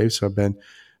currents and waves have been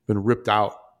ripped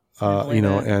out,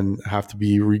 and have to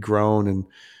be regrown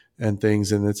and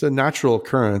things. And it's a natural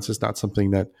occurrence. It's not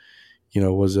something that,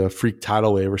 was a freak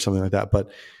tidal wave or something like that.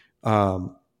 But,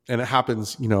 and it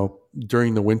happens,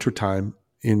 during the wintertime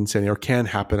in San Diego, or can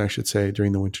happen, I should say,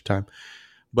 during the wintertime.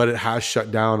 But it has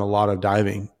shut down a lot of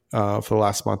diving for the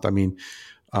last month. I mean,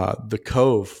 the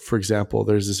Cove, for example,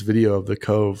 there's this video of the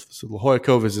Cove. So La Jolla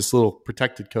Cove is this little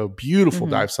protected cove, beautiful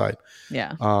dive site.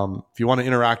 Yeah. If you want to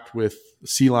interact with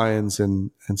sea lions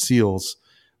and seals,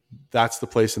 that's the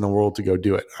place in the world to go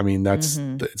do it. I mean,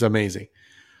 it's amazing.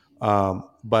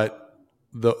 But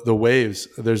the waves,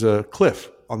 there's a cliff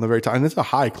on the very top, and it's a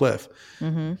high cliff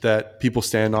that people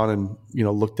stand on and,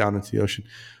 look down into the ocean.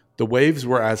 The waves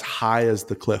were as high as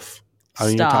the cliff. I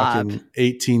mean, you're talking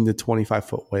 18 to 25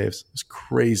 foot waves. It's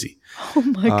crazy. Oh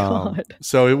my God.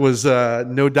 So it was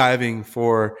no diving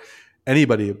for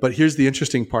anybody. But here's the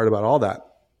interesting part about all that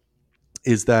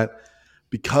is that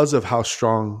because of how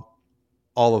strong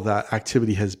all of that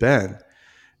activity has been,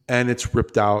 and it's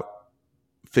ripped out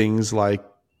things like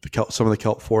some of the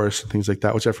kelp forests and things like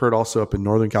that, which I've heard also up in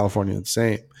Northern California, the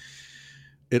same.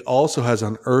 It also has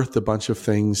unearthed a bunch of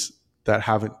things that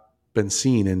haven't been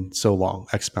seen in so long,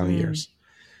 X amount of years.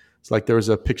 It's like there was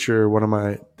a picture one of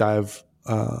my dive,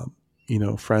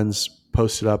 friends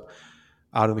posted up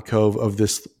out in the cove of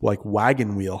this like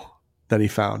wagon wheel that he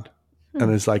found.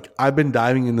 And it's like, I've been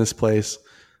diving in this place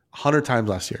 100 times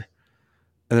last year,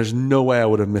 and there's no way I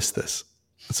would have missed this.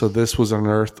 So this was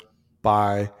unearthed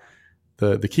by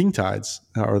the king tides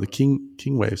or the king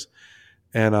waves.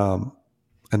 And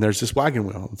there's this wagon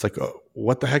wheel. It's like, oh,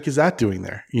 what the heck is that doing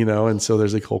there? And so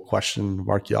there's a whole question of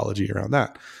archaeology around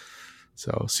that.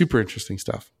 So super interesting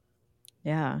stuff.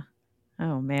 Yeah.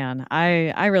 Oh man,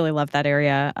 I really love that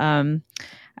area.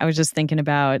 I was just thinking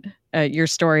about your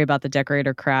story about the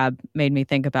decorator crab made me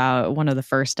think about one of the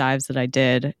first dives that I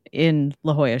did in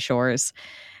La Jolla Shores,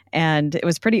 and it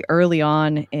was pretty early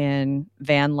on in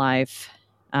van life,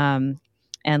 and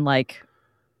like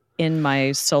in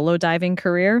my solo diving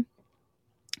career,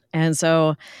 and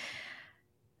so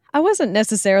I wasn't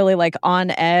necessarily like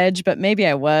on edge, but maybe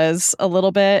I was a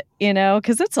little bit,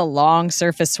 because it's a long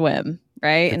surface swim,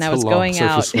 right? And It's I a was long going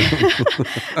out, surface swim.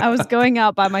 I was going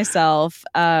out by myself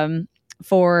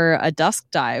for a dusk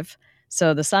dive.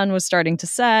 So the sun was starting to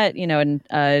set, and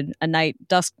a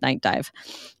dusk night dive.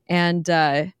 And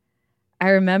I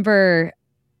remember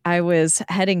I was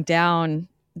heading down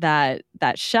that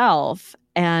shelf,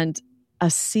 and a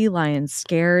sea lion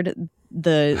scared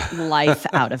the life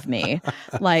out of me,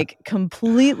 like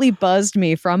completely buzzed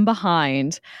me from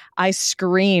behind. I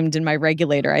screamed in my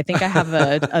regulator. I think I have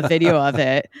a video of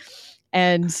it.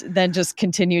 And then just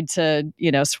continued to,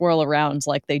 swirl around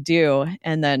like they do,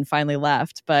 and then finally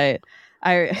left. But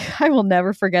I will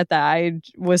never forget that. I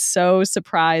was so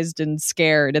surprised and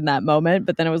scared in that moment,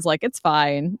 but then it was like, it's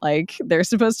fine. Like they're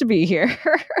supposed to be here.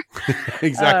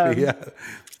 Exactly. Yeah.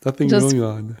 Nothing Just going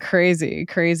on. crazy,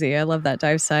 crazy. I love that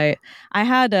dive site.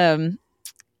 I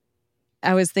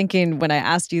was thinking when I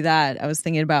asked you that, I was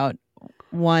thinking about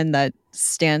one that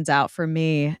stands out for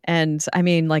me. And I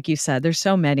mean, like you said, there's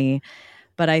so many,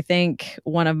 but I think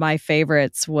one of my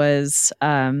favorites was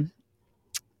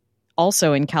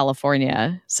also in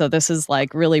California. So this is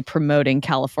like really promoting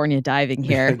California diving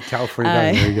here. California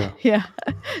diving, there you go. Yeah.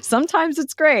 Sometimes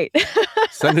it's great.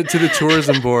 Send it to the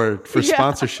tourism board for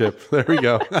sponsorship. There we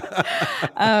go.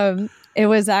 It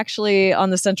was actually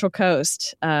on the Central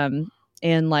Coast,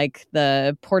 in like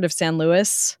the Port of San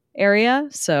Luis area,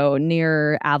 so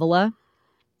near Avila.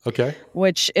 Okay.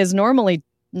 Which is normally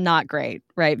not great,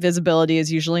 right? Visibility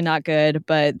is usually not good,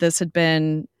 but this had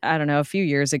been, I don't know, a few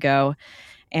years ago.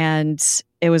 And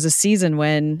it was a season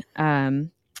when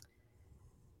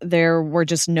there were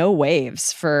just no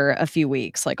waves for a few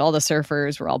weeks. Like all the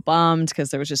surfers were all bummed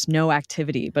because there was just no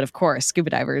activity. But of course, scuba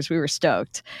divers, we were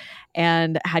stoked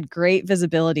and had great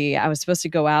visibility. I was supposed to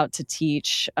go out to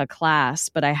teach a class,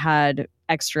 but I had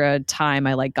extra time.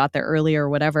 I like got there early or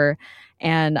whatever.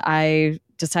 And I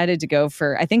decided to go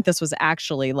for, I think this was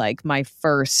actually like my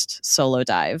first solo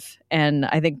dive. And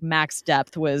I think max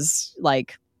depth was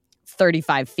like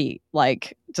 35 feet,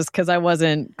 like just because I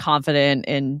wasn't confident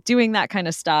in doing that kind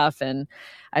of stuff. And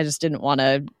I just didn't want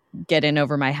to get in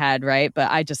over my head. Right.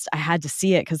 But I had to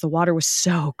see it because the water was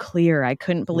so clear. I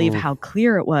couldn't believe how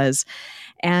clear it was.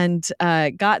 And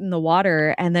got in the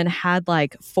water and then had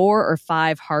like 4 or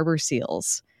 5 harbor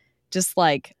seals just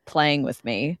like playing with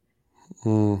me.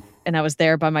 And I was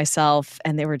there by myself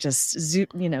and they were just,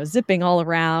 zipping all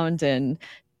around and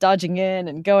dodging in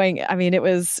and going. I mean, it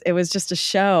was just a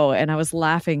show and I was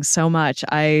laughing so much.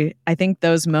 I think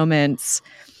those moments,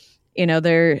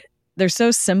 they're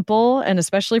so simple, and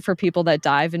especially for people that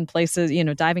dive in places,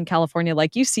 dive in California,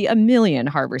 like you see a million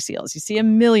harbor seals, you see a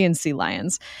million sea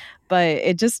lions, but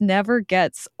it just never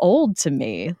gets old to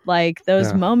me. Like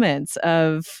those moments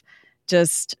of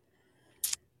just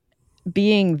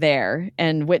being there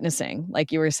and witnessing,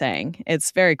 like you were saying,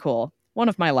 it's very cool. One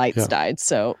of my lights died,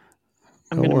 so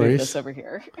I'm going to move this over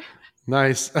here.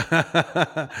 Nice.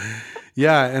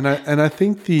 Yeah. And I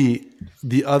think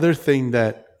the other thing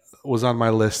that was on my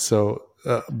list, so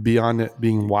beyond it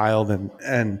being wild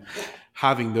and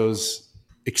having those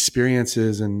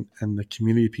experiences and the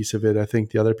community piece of it, I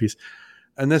think the other piece,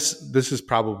 and this is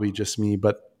probably just me,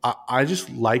 but I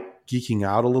just like geeking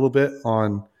out a little bit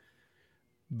on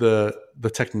the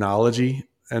technology.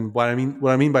 And what I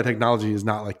mean by technology is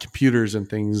not like computers and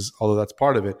things, although that's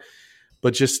part of it,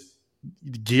 but just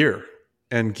gear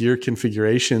and gear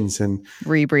configurations and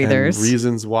rebreathers and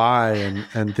reasons why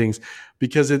and things,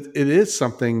 because it is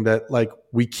something that like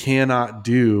we cannot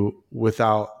do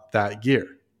without that gear,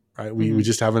 right? We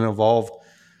just haven't evolved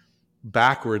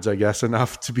backwards, I guess,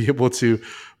 enough to be able to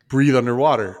breathe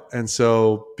underwater. And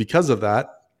so because of that,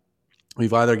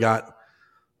 we've either got,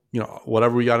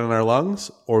 whatever we got in our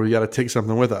lungs, or we got to take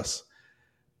something with us.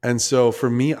 And so for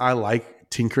me, I like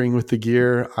tinkering with the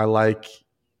gear. I like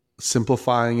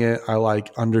simplifying it. I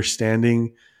like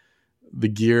understanding the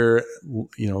gear,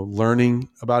 learning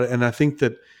about it. And I think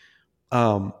that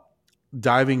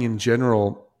diving in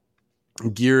general,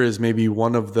 gear is maybe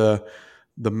one of the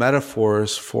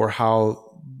metaphors for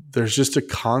how there's just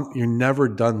you're never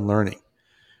done learning,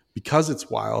 because it's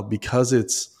wild, because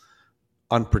it's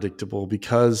unpredictable,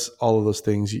 because all of those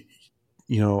things.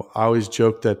 I always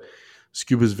joke that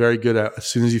scuba is very good at, as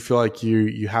soon as you feel like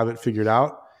you have it figured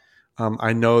out,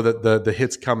 I know that the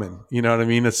hit's coming. You know what I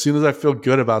mean? As soon as I feel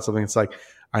good about something, it's like,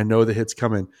 I know the hit's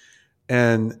coming.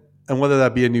 And whether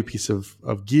that be a new piece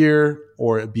of gear,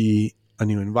 or it be a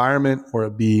new environment, or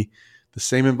it be the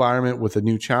same environment with a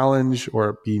new challenge, or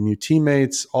it be new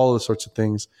teammates, all those sorts of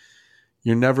things,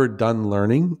 you're never done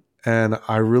learning. And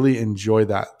I really enjoy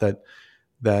that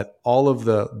all of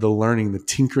the learning, the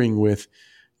tinkering with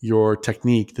your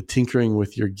technique, the tinkering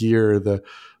with your gear, the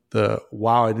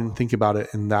wow, I didn't think about it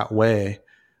in that way.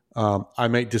 I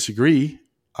might disagree.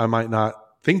 I might not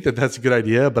think that that's a good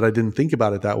idea, but I didn't think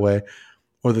about it that way.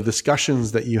 Or the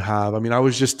discussions that you have. I mean, I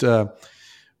was just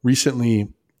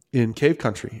recently in cave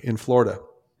country in Florida.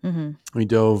 Mm-hmm. We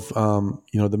dove,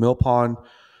 the mill pond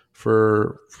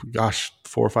for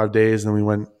 4 or 5 days. And then we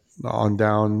went on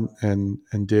down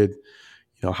and did,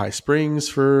 High Springs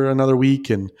for another week,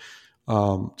 and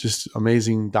just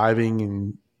amazing diving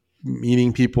and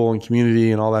meeting people and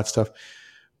community and all that stuff.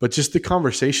 But just the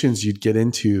conversations you'd get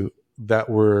into that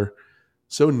were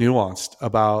so nuanced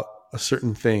about a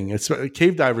certain thing. It's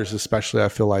cave divers, especially, I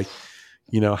feel like,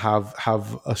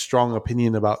 have a strong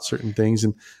opinion about certain things.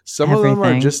 And some of them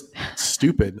are just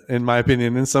stupid, in my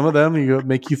opinion. And some of them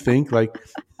make you think like,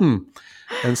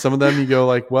 And some of them you go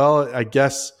like, well, I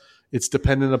guess it's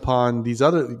dependent upon these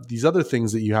other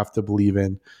things that you have to believe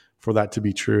in for that to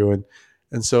be true.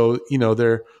 And so,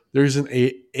 there isn't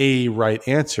a right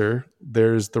answer.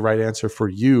 There's the right answer for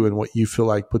you and what you feel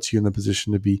like puts you in the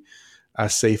position to be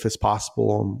as safe as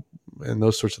possible and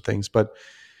those sorts of things. But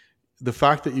the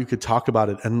fact that you could talk about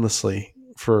it endlessly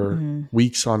for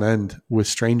weeks on end with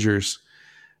strangers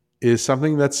is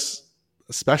something that's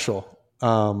special,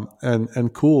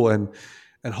 and cool.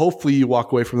 And hopefully you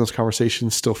walk away from those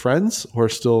conversations still friends or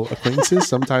still acquaintances.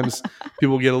 Sometimes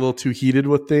people get a little too heated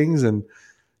with things and,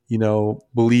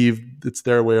 believe it's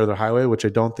their way or their highway, which I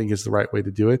don't think is the right way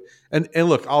to do it. And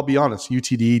look, I'll be honest,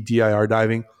 UTD, DIR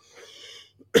diving,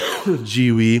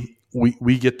 GUE,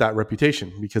 we get that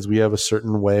reputation because we have a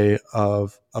certain way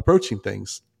of approaching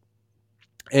things.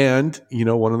 And,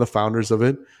 one of the founders of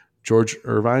it, George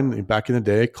Irvine, back in the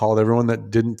day, called everyone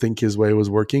that didn't think his way was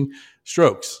working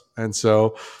strokes. And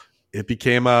so it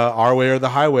became our way or the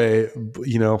highway,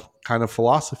 kind of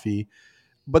philosophy.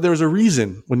 But there was a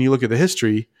reason when you look at the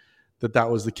history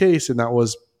that was the case. And that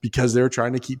was because they were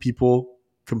trying to keep people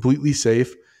completely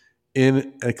safe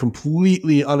in a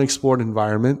completely unexplored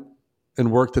environment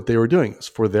and work that they were doing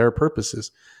for their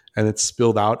purposes. And it's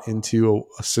spilled out into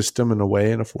a system and a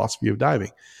way and a philosophy of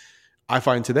diving. I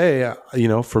find today,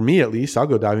 for me at least, I'll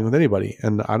go diving with anybody.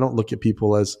 And I don't look at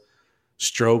people as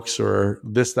strokes or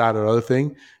this, that, or other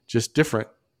thing, just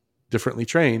differently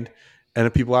trained. And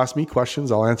if people ask me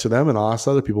questions, I'll answer them, and I'll ask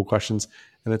other people questions,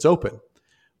 and it's open.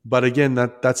 But again,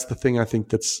 that's the thing I think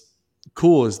that's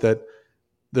cool, is that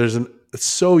it's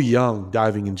so young,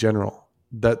 diving in general,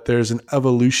 that there's an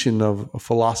evolution of a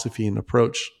philosophy and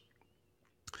approach.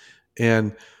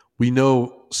 And we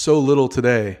know so little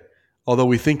today, although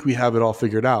we think we have it all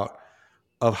figured out,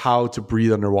 of how to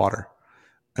breathe underwater.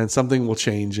 And something will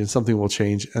change,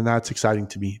 and that's exciting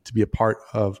to me, to be a part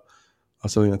of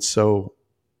something that's so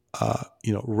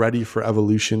ready for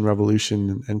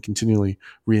revolution, and continually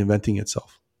reinventing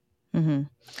itself.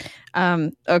 Mm-hmm.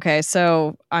 Okay,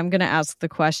 so I'm going to ask the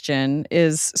question: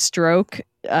 is stroke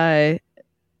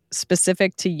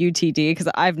specific to UTD? Because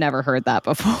I've never heard that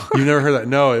before. You've never heard that?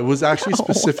 No, it was actually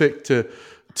specific to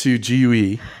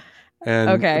GUE. And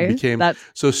okay, it became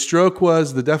so. Stroke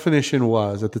was the definition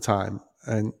was at the time,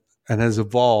 and has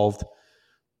evolved.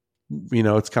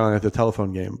 It's kind of like the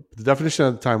telephone game. The definition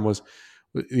at the time was,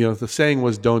 the saying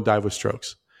was, "Don't dive with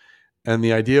strokes," and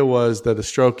the idea was that a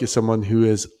stroke is someone who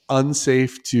is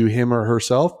unsafe to him or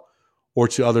herself or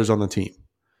to others on the team.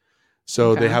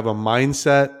 So they have a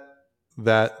mindset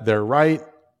that they're right,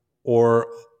 or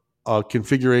a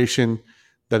configuration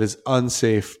that is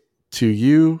unsafe to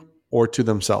you or to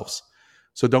themselves.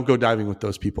 So don't go diving with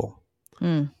those people,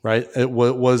 right? It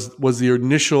was the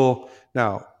initial.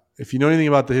 Now, if you know anything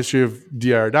about the history of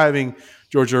DIR diving,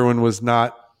 George Irwin was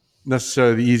not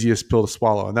necessarily the easiest pill to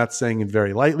swallow, and that's saying it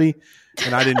very lightly.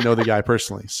 And I didn't know the guy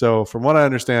personally, so from what I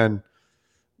understand,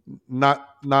 not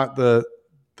the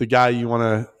guy you want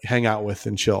to hang out with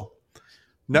and chill.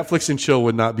 Netflix and chill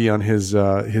would not be on his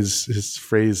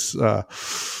phrase.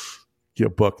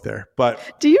 Book there,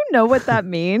 but do you know what that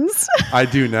means? I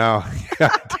do now. Yeah,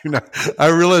 I do now. I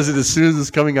realized it as soon as it's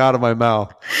coming out of my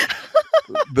mouth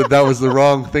that was the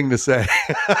wrong thing to say.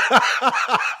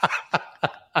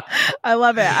 I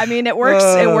love it. I mean, it works.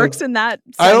 It works in that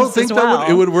sense. I don't think as well.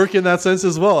 it would work in that sense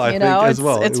as well. I think as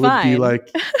well. It's it fine. Would be like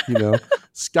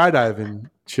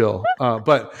skydiving chill.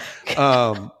 But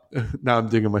now I'm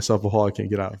digging myself a hole I can't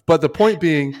get out of. But the point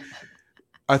being,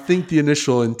 I think the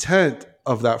initial intent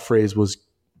of that phrase was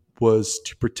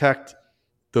to protect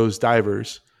those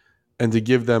divers and to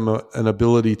give them an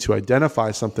ability to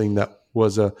identify something that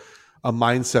was a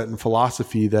mindset and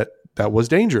philosophy that was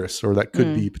dangerous, or that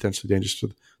could be potentially dangerous to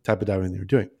the type of diving they were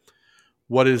doing.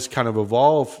 What is kind of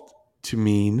evolved to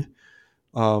mean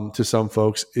to some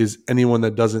folks is anyone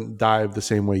that doesn't dive the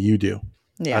same way you do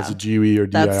as a GUE or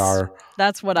DIR.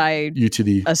 That's what I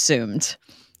UTD assumed.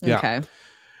 Yeah. Okay.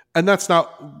 And that's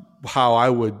not how I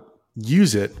would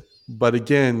use it. But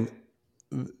again,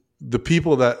 the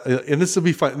people that, and this will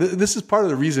be fun. This is part of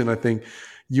the reason I think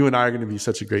you and I are going to be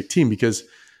such a great team, because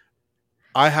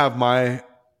I have my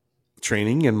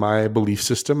training and my belief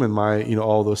system and my,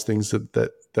 all those things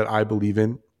that I believe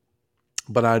in,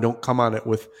 but I don't come on it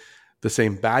with the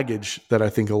same baggage that I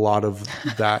think a lot of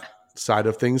that side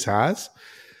of things has.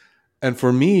 And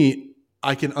for me,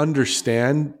 I can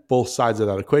understand both sides of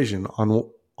that equation.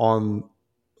 On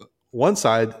one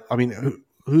side, I mean,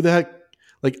 who the heck,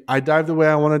 like, I dive the way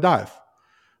I want to dive.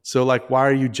 So like, why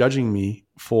are you judging me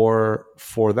for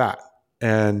that?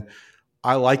 And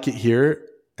I like it here,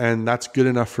 and that's good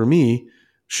enough for me,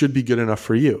 should be good enough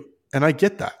for you. And I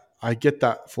get that. I get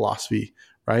that philosophy,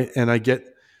 right? And I get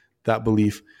that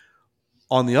belief.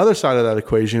 On the other side of that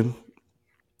equation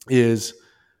is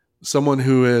someone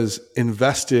who has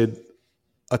invested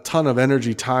a ton of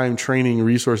energy, time, training,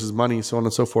 resources, money, so on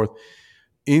and so forth,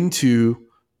 into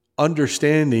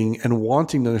understanding and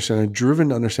wanting to understand and driven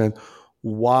to understand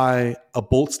why a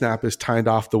bolt snap is tied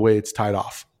off the way it's tied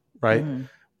off, right?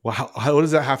 Well, what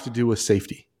does that have to do with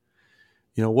safety?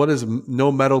 What does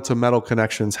no metal to metal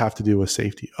connections have to do with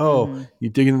safety? You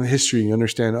dig into the history, you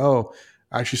understand,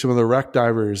 actually some of the wreck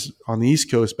divers on the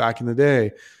East Coast back in the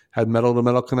day had metal to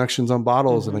metal connections on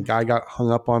bottles, and a guy got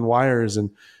hung up on wires and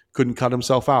couldn't cut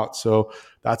himself out. So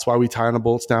that's why we tie on a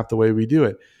bolt snap the way we do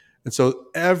it. And so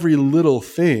every little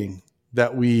thing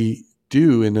that we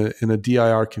do in a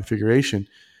DIR configuration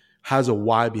has a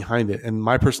why behind it. And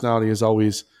my personality is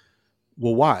always,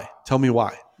 well, why? Tell me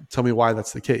why. Tell me why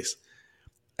that's the case.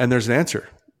 And there's an answer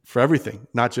for everything,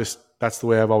 not just that's the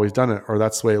way I've always done it, or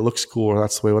that's the way it looks cool, or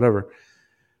that's the way whatever.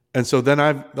 And so then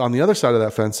on the other side of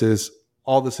that fence is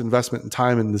all this investment and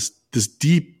time and this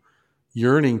deep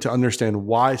yearning to understand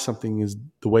why something is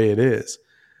the way it is,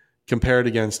 compared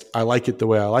against I like it the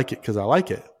way I like it because I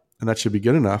like it, and that should be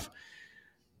good enough.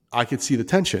 I could see the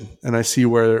tension, and I see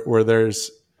where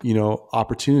there's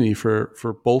opportunity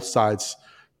for both sides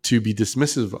to be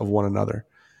dismissive of one another.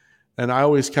 And I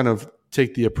always kind of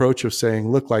take the approach of saying,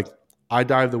 look, like, I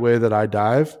dive the way that I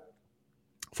dive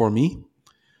for me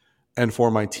and for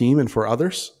my team and for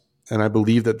others, and I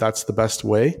believe that that's the best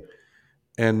way.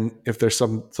 And if there's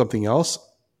something else,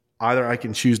 either I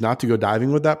can choose not to go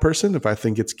diving with that person if I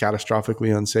think it's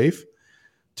catastrophically unsafe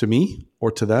to me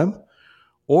or to them,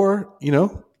 or,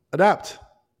 adapt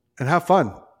and have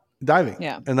fun diving.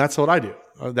 Yeah. And that's what I do.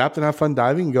 Adapt and have fun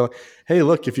diving and go, hey,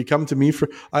 look, if you come to me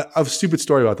I have a stupid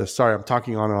story about this. Sorry, I'm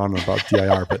talking on and on about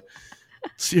DIR, but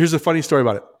here's a funny story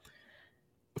about it.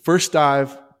 First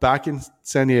dive back in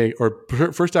San Diego,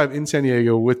 or first dive in San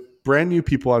Diego with brand new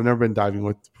people I've never been diving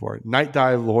with before. Night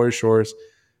dive, La Jolla Shores,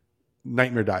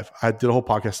 nightmare dive. I did a whole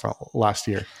podcast last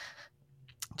year.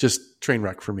 Just train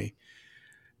wreck for me.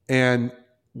 And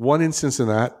one instance in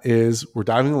that is we're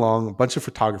diving along, a bunch of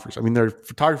photographers. I mean, their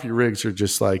photography rigs are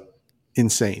just like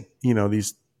insane,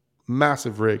 these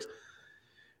massive rigs.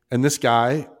 And this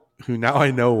guy, who now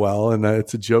I know well, and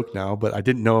it's a joke now, but I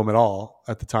didn't know him at all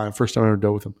at the time, first time I ever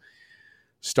dove with him,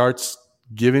 starts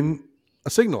giving a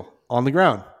signal on the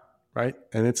ground, right?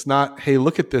 And it's not, hey,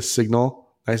 look at this signal,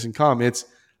 nice and calm. It's,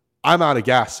 I'm out of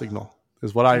gas signal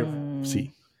is what I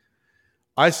see.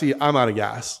 I see I'm out of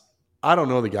gas. I don't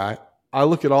know the guy. I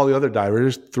look at all the other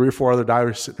divers, 3 or 4 other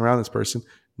divers sitting around this person.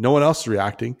 No one else is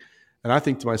reacting. And I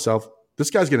think to myself, this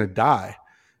guy's going to die.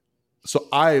 So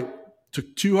I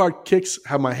took 2 hard kicks,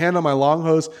 have my hand on my long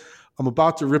hose. I'm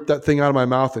about to rip that thing out of my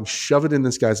mouth and shove it in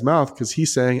this guy's mouth because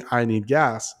he's saying, I need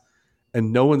gas.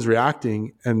 And no one's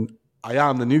reacting. And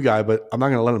I'm the new guy, but I'm not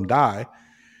going to let him die.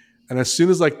 And as soon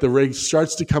as like the rig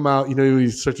starts to come out, you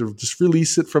start to just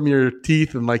release it from your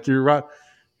teeth, and like you're right.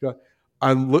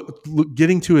 I'm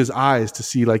getting to his eyes to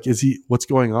see, like, what's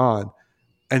going on?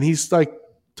 And he's like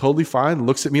totally fine,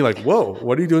 looks at me like, whoa,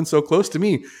 what are you doing so close to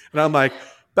me? And I'm like,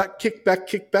 back kick, back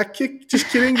kick, back kick. Just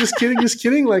kidding, just kidding, just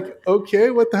kidding. Like,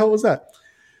 okay, what the hell was that?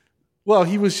 Well,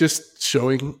 he was just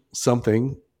showing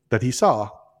something that he saw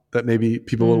that maybe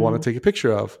people would want to take a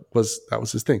picture of. That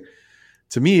was his thing.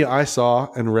 To me, I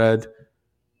saw and read,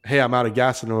 hey, I'm out of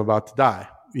gas and I'm about to die.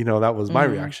 That was my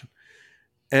reaction.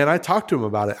 And I talked to him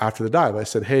about it after the dive. I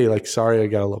said, hey, like, sorry, I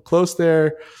got a little close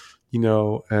there,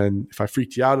 and if I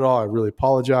freaked you out at all, I really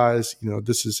apologize.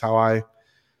 This is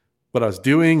what I was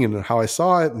doing and how I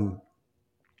saw it, and,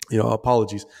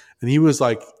 apologies. And he was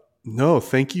like, no,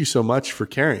 thank you so much for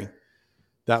caring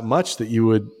that much that you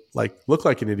would like look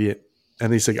like an idiot.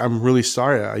 And he's like, I'm really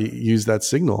sorry I used that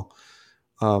signal.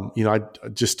 I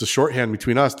just a shorthand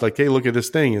between us, like, hey, look at this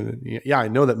thing. And yeah, I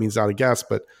know that means out of gas,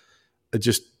 but I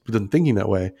just wasn't thinking that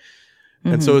way.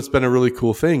 Mm-hmm. And so it's been a really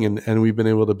cool thing. And we've been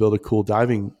able to build a cool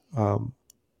diving,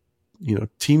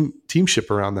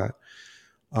 teamship around that,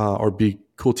 or be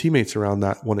cool teammates around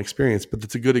that one experience. But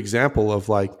it's a good example of,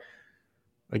 like,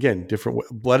 again,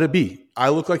 different, let it be. I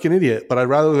look like an idiot, but I'd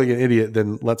rather look like an idiot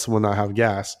than let someone not have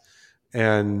gas.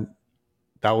 And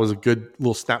that was a good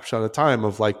little snapshot of time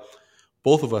of, like,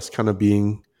 both of us kind of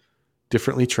being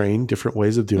differently trained, different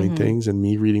ways of doing things, and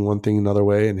me reading one thing another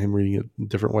way and him reading it a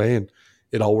different way, and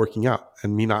it all working out,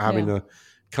 and me not having to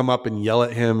come up and yell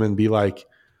at him and be like,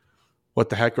 what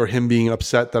the heck, or him being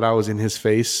upset that I was in his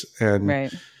face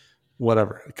and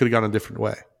whatever. It could have gone a different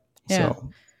way. Yeah. So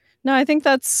no, I think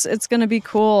it's going to be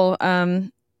cool.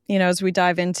 As we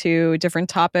dive into different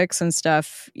topics and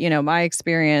stuff, my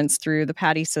experience through the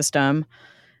PADI system,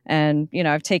 and,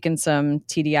 I've taken some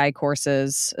TDI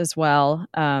courses as well.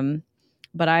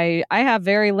 But I have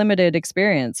very limited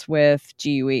experience with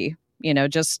GUE,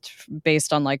 just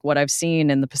based on, like, what I've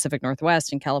seen in the Pacific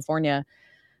Northwest and California,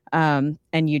 and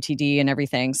UTD and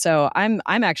everything. So I'm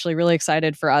actually really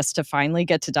excited for us to finally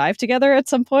get to dive together at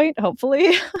some point,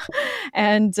 hopefully.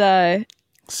 And soon.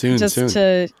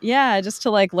 to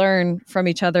like learn from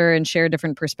each other and share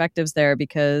different perspectives there,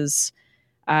 because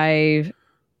PADI's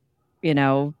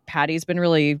been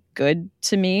really good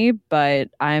to me, but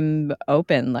I'm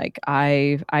open. Like,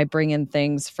 I bring in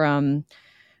things from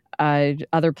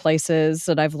other places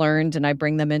that I've learned, and I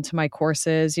bring them into my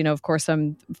courses. Of course,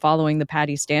 I'm following the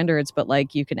PADI standards, but,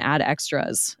 like, you can add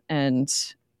extras and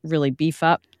really beef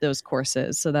up those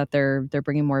courses so that they're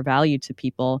bringing more value to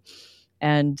people.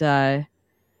 And I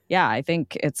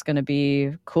think it's going to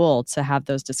be cool to have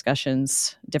those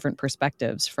discussions, different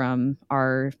perspectives from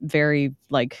our very,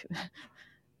 like,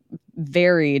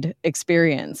 varied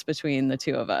experience between the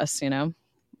two of us,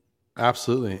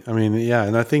 Absolutely. I mean, yeah.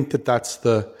 And I think that's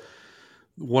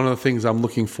one of the things I'm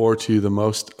looking forward to the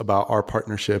most about our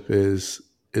partnership is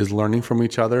learning from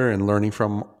each other and learning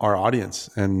from our audience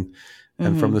and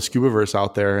from the Scubaverse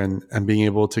out there, and being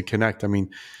able to connect. I mean,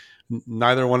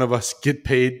 neither one of us get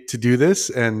paid to do this,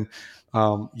 and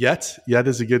yet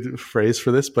is a good phrase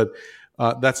for this, but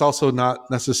that's also not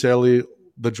necessarily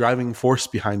the driving force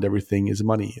behind everything is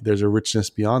money. There's a richness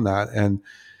beyond that, and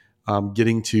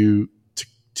getting to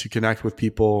connect with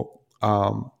people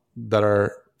that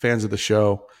are fans of the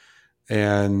show,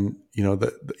 and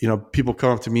people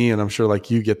come up to me, and I'm sure,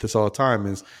 like, you get this all the time,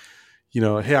 is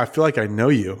hey, I feel like I know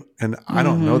you, and I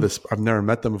don't know this. I've never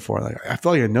met them before. Like, I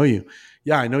feel like I know you.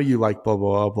 Yeah, I know you, like, blah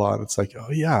blah blah blah. And it's like, oh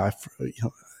yeah,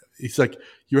 it's like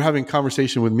you're having a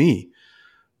conversation with me.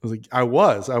 I was like,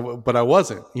 but I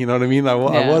wasn't. You know what I mean? I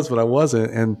was, but I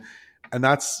wasn't. And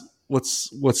that's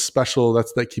what's special.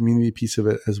 That's that community piece of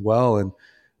it as well. And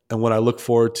what I look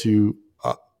forward to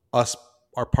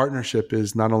our partnership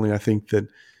is not only, I think, that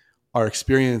our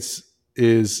experience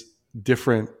is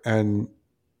different, and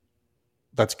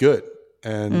that's good,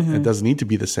 and it doesn't need to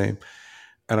be the same.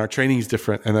 And our training is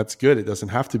different, and that's good. It doesn't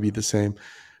have to be the same.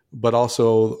 But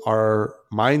also our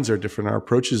minds are different. Our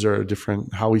approaches are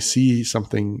different. How we see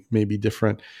something may be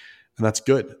different. And that's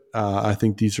good. I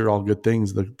think these are all good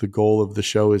things. The goal of the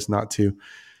show is not to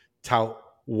tout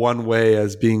one way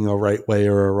as being a right way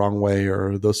or a wrong way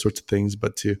or those sorts of things,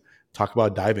 but to talk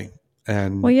about diving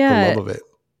and the love of it.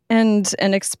 And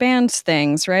expand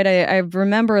things, right? I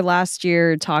remember last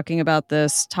year talking about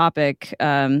this topic.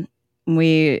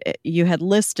 You had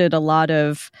listed a lot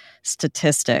of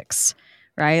statistics,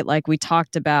 right? Like, we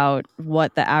talked about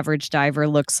what the average diver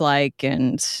looks like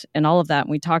and all of that.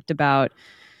 And we talked about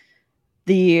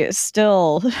the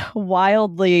still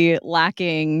wildly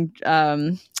lacking,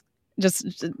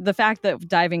 just the fact that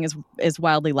diving is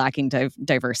wildly lacking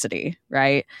diversity,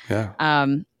 right? Yeah.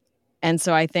 And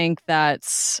so I think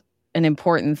that's an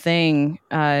important thing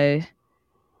to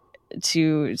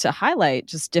highlight,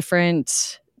 just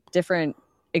different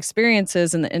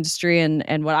experiences in the industry.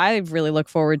 And what I really look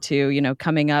forward to,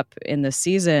 coming up in this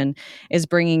season, is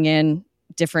bringing in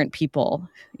different people,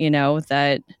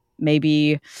 that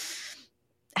maybe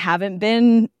haven't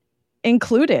been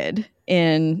included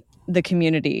in the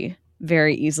community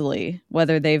very easily,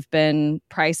 whether they've been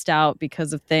priced out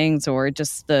because of things or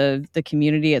just the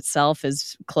community itself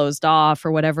is closed off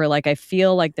or whatever. Like, I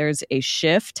feel like there's a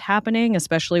shift happening,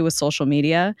 especially with social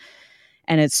media.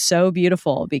 And it's so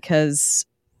beautiful because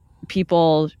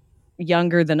people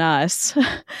younger than us,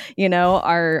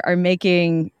 are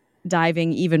making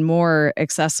diving even more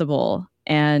accessible.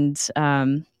 And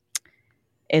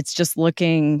it's just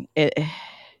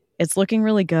it's looking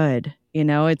really good.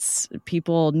 It's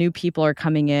new people are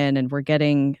coming in, and we're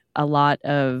getting a lot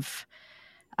of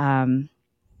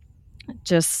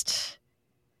just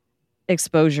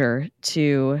exposure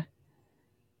to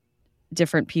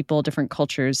different people, different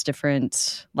cultures,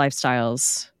 different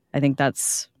lifestyles. I think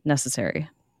that's necessary.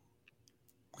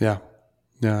 Yeah.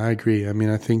 Yeah, I agree. I mean,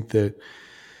 I think that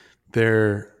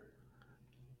there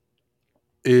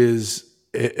is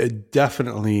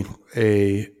definitely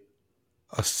a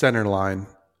center line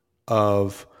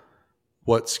of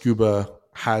what Scuba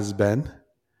has been.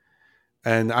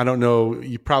 And I don't know,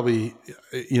 you probably,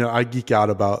 I geek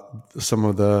out about some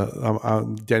of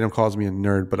the, Daniel calls me a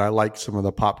nerd, but I like some of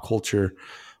the pop culture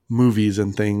movies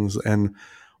and things. And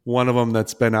one of them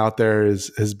that's been out there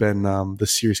has been the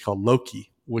series called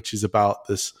Loki, which is about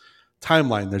this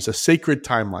timeline. There's a sacred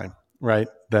timeline, right?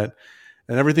 And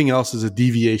everything else is a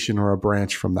deviation or a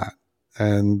branch from that.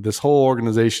 And this whole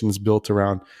organization is built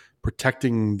around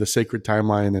protecting the sacred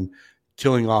timeline and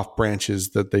killing off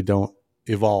branches that they don't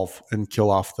evolve and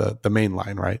kill off the main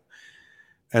line, right?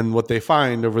 And what they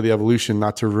find over the evolution,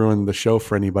 not to ruin the show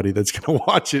for anybody that's going to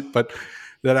watch it, but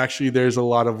that actually there's a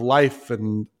lot of life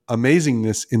and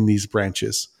amazingness in these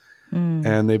branches.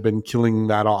 And they've been killing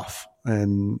that off.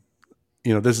 And,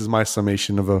 this is my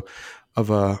summation of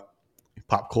a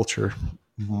pop culture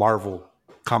Marvel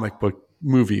comic book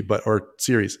movie, or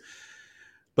series.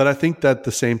 But I think that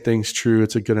the same thing's true.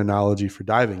 It's a good analogy for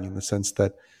diving in the sense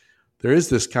that there is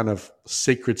this kind of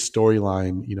sacred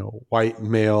storyline, white,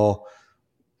 male,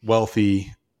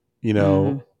 wealthy,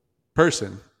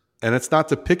 person. And it's not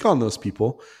to pick on those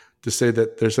people to say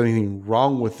that there's anything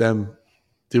wrong with them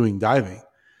doing diving,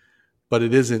 but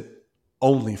it isn't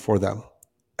only for them.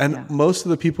 And most of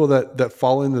the people that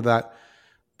fall into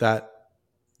that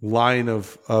line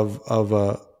of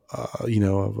a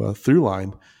through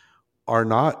line are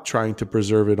not trying to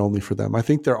preserve it only for them. I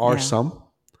think there are some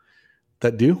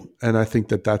that do. And I think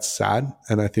that that's sad.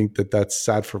 And I think that that's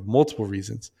sad for multiple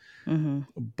reasons. Mm-hmm.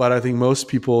 But I think most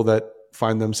people that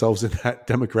find themselves in that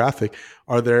demographic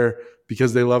are there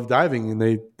because they love diving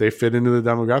and they fit into the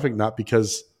demographic, not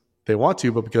because they want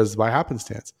to, but because by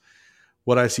happenstance.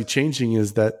 What I see changing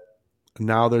is that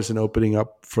now there's an opening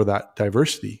up for that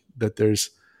diversity, that there's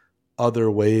other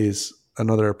ways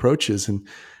and other approaches. And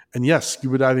yes,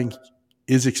 scuba diving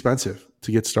is expensive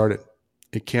to get started.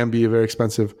 It can be a very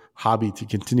expensive hobby to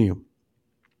continue.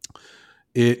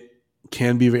 It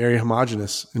can be very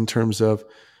homogenous in terms of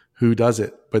who does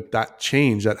it. But that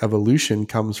change, that evolution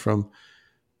comes from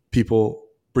people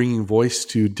bringing voice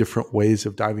to different ways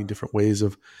of diving, different ways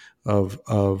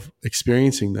of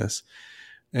experiencing this.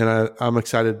 And I'm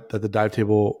excited that the dive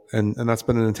table, and that's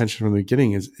been an intention from the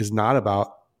beginning, is not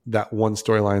about that one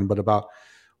storyline, but about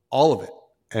all of it.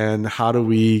 And how do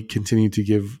we continue to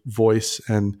give voice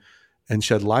and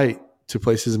shed light to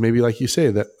places maybe, like you say,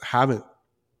 that haven't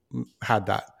had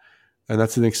that. And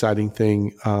that's an exciting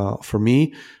thing for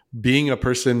me, being a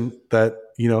person that,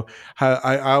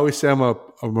 I always say I'm a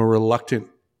reluctant,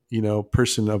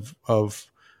 person of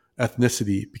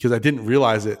ethnicity, because I didn't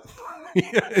realize it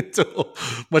until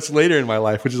much later in my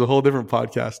life, which is a whole different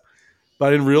podcast. But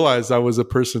I didn't realize I was a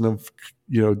person of,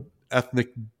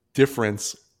 ethnic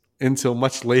difference until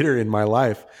much later in my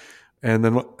life. And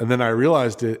then I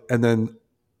realized it, and then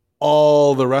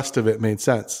all the rest of it made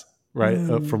sense, right?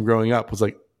 From growing up, was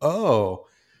like, oh,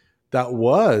 that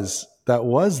was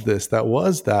this, that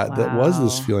was that, wow. That was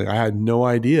this feeling. I had no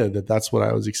idea that that's what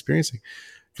I was experiencing,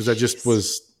 because I just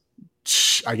was,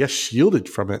 I guess, shielded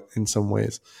from it in some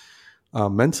ways,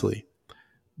 mentally.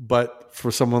 But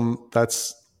for someone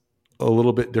that's a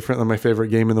little bit different, than my favorite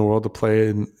game in the world to play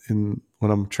in when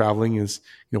I'm traveling is,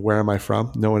 where am I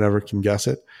from? No one ever can guess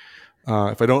it.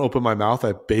 If I don't open my mouth,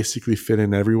 I basically fit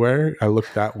in everywhere. I look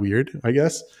that weird, I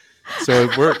guess. So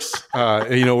it works.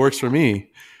 It works for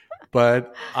me.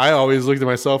 But I always looked at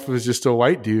myself as just a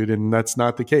white dude, and that's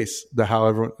not the case.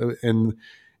 And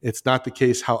it's not the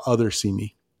case how others see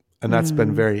me. And that's been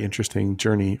a very interesting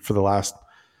journey for the last,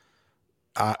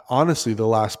 honestly, the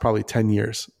last probably 10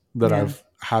 years that I've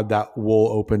had that wool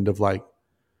opened of like,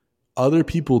 other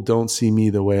people don't see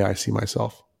me the way I see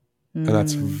myself. And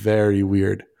that's very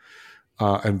weird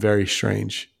and very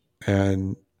strange.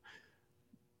 And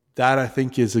that I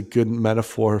think is a good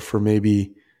metaphor for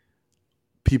maybe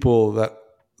people that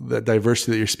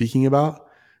diversity that you're speaking about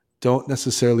don't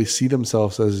necessarily see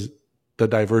themselves as the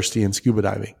diversity in scuba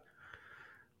diving,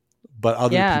 but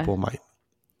other people might.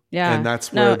 Yeah. And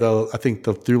that's where I think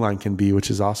the through line can be, which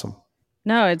is awesome.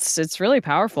 No, it's really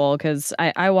powerful because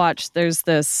I watched, there's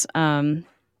this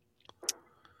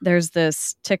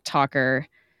TikToker,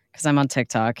 because I'm on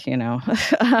TikTok, you know.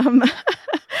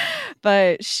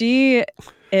 But she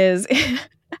is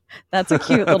that's a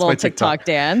cute little TikTok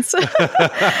dance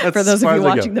for those of you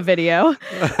watching the video.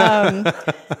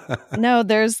 No,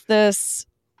 there's this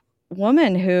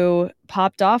woman who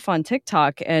popped off on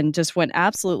TikTok and just went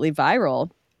absolutely viral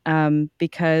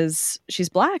because she's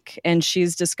Black and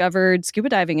she's discovered scuba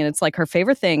diving and it's like her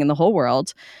favorite thing in the whole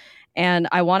world. And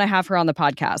I want to have her on the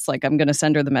podcast. Like, I'm going to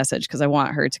send her the message because I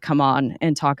want her to come on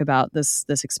and talk about this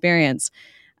experience.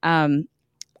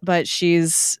 But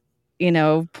she's, you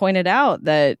know, pointed out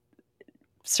that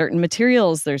certain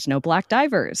materials, there's no Black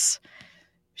divers.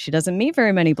 She doesn't meet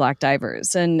very many Black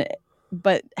divers.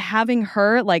 But having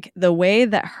her, like the way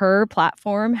that her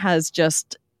platform has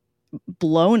just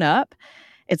blown up,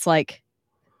 it's like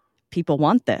people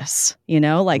want this, you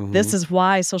know, like this is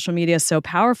why social media is so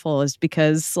powerful, is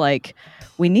because like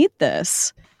we need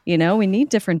this, you know, we need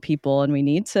different people and we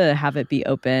need to have it be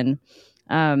open.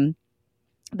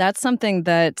 That's something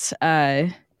that,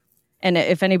 and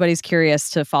if anybody's curious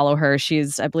to follow her,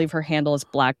 I believe her handle is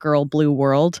Black Girl Blue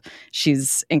World.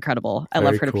 She's incredible. I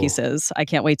love her to pieces. I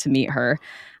can't wait to meet her.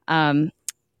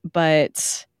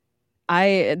 But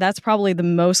that's probably the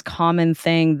most common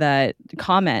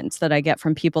comments that I get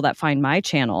from people that find my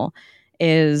channel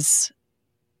is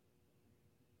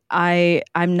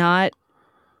I'm not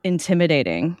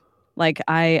intimidating. Like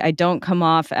I don't come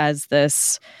off as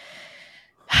this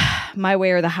my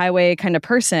way or the highway kind of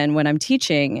person when I'm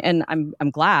teaching. And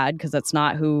I'm glad, because that's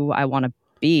not who I want to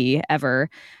be ever.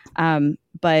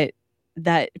 But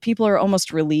that people are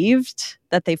almost relieved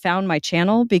that they found my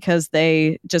channel because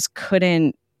they just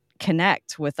couldn't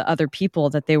connect with the other people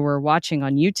that they were watching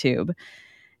on YouTube.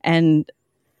 And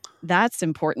that's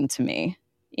important to me,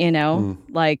 you know,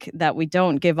 like that we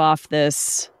don't give off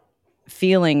this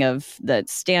feeling of that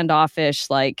standoffish,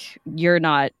 like you're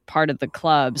not part of the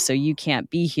club, so you can't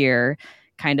be here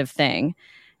kind of thing.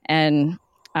 And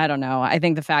I don't know. I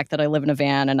think the fact that I live in a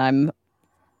van and I'm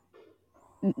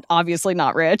obviously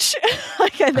not rich,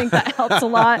 like I think that helps a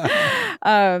lot.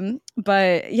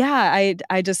 But yeah,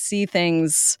 I just see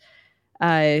things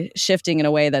shifting in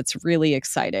a way that's really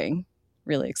exciting,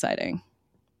 really exciting.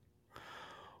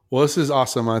 Well, this is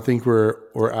awesome. I think we're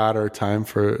at our time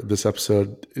for this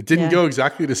episode. It didn't go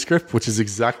exactly to script, which is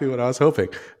exactly what I was hoping.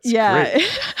 It's great.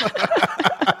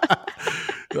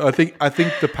 I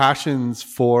think the passions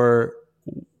for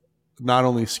not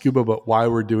only scuba, but why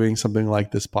we're doing something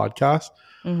like this podcast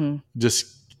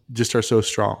just are so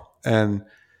strong. And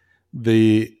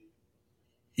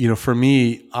for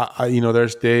me,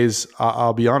 there's days,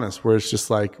 I'll be honest, where it's just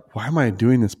like, why am I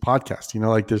doing this podcast? You know,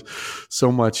 like there's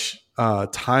so much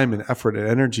time and effort and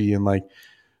energy, and like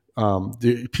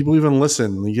do people even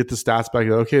listen? You get the stats back,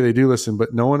 okay, they do listen,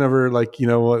 but no one ever like, you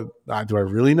know what, do I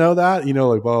really know that? You know,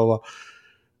 like blah, blah, blah.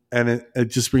 And it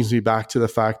just brings me back to the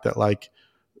fact that like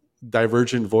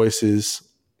divergent voices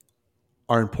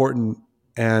are important,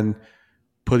 and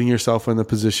putting yourself in the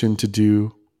position to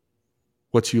do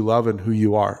what you love and who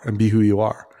you are and be who you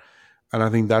are. And I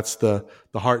think that's the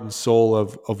heart and soul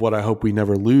of what I hope we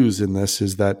never lose in this,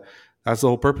 is that's the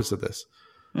whole purpose of this.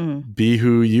 Be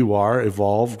who you are,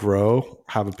 evolve, grow,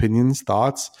 have opinions,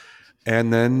 thoughts,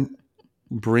 and then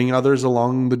bring others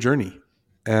along the journey.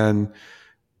 And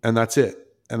that's it.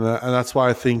 And that's why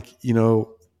I think, you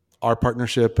know, our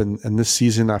partnership and this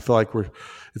season, I feel like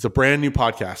it's a brand new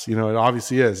podcast. You know, it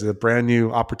obviously is a brand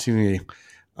new opportunity.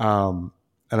 And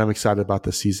I'm excited about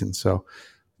this season. So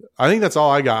I think that's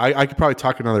all I got. I could probably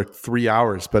talk another 3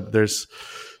 hours, but this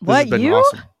has been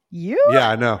awesome. You? Yeah,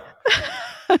 I know.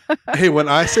 Hey, when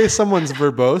I say someone's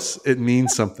verbose, it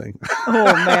means something. Oh,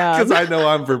 man. Because I know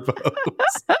I'm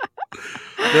verbose.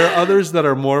 There are others that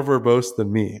are more verbose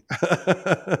than me.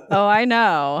 Oh, I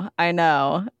know.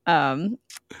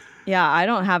 Yeah, I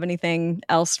don't have anything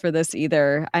else for this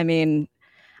either. I mean,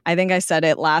 I think I said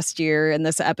it last year in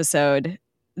this episode.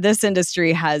 This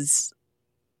industry has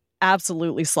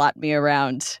absolutely slapped me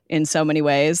around in so many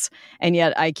ways, and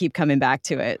yet I keep coming back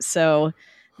to it. So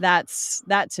that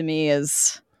to me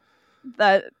is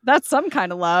that's some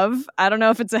kind of love. I don't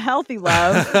know if it's a healthy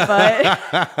love,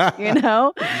 but you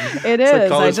know, it is.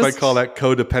 Psychologists might call that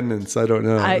codependence. I don't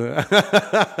know.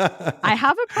 I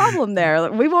have a problem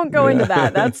there. We won't go into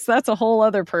that. That's a whole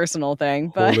other personal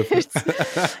thing. But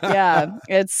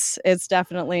it's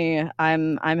definitely.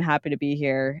 I'm happy to be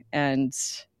here, and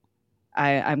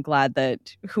I'm glad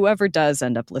that whoever does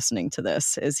end up listening to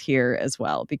this is here as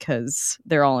well, because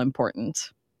they're all important.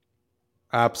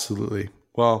 Absolutely.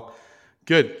 Well,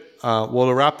 good. Well,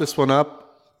 to wrap this one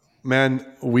up, man,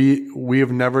 we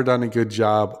have never done a good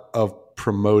job of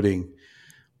promoting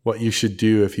what you should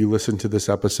do if you listen to this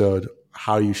episode,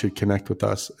 how you should connect with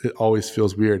us. It always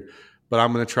feels weird, but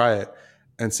I'm going to try it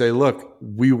and say, look,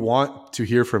 we want to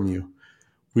hear from you.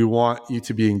 We want you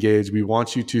to be engaged. We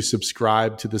want you to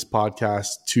subscribe to this podcast,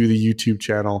 to the YouTube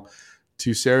channel,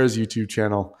 to Sarah's YouTube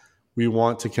channel. We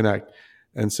want to connect.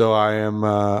 And so I am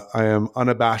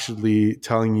unabashedly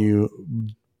telling you,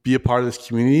 be a part of this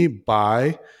community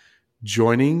by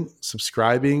joining,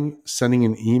 subscribing, sending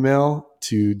an email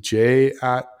to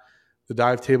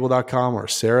jay@thedivetable.com or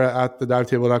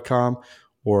sarah@thedivetable.com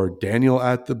or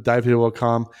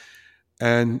daniel@thedivetable.com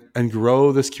and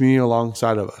grow this community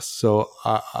alongside of us. So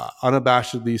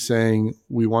unabashedly saying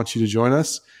we want you to join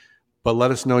us, but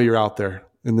let us know you're out there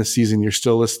in this season. You're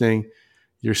still listening.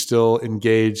 You're still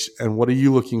engaged. And what are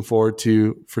you looking forward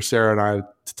to for Sarah and I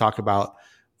to talk about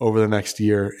over the next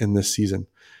year in this season?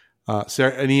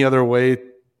 Sarah, any other way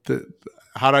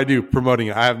how do I do promoting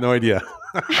it? I have no idea.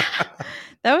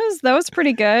 That was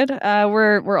pretty good.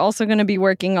 We're also going to be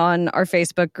working on our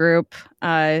Facebook group.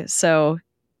 So,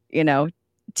 you know,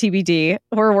 TBD,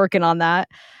 we're working on that.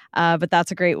 But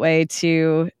that's a great way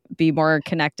to be more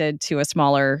connected to a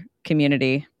smaller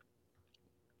community.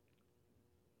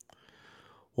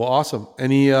 Well, awesome.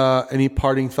 Any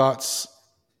parting thoughts,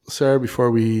 Sarah,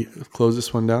 before we close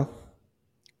this one down?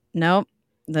 Nope.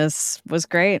 This was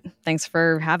great. Thanks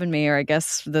for having me. Or I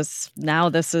guess this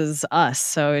is us.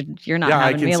 So you're not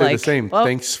having me like. Yeah, I can say the same. Well,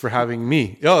 thanks for having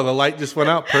me. Oh, the light just went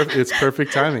out. It's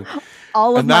perfect timing.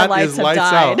 All of my lights have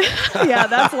died. Yeah,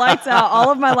 that's lights out. All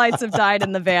of my lights have died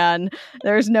in the van.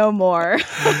 There's no more.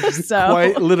 So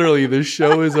quite literally, the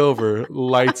show is over.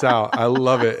 Lights out. I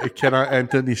love it. It cannot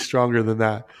end any stronger than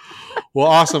that. Well,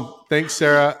 awesome. Thanks,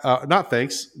 Sarah. Not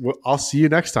thanks. I'll see you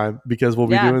next time because we'll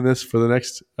be doing this for the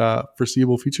next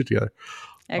foreseeable future together.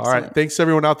 Excellent. All right. Thanks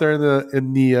everyone out there in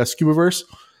the Scubaverse,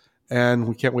 and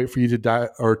we can't wait for you to dive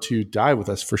with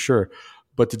us for sure.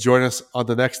 But to join us on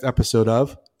the next episode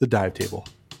of The Dive Table.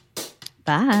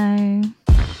 Bye.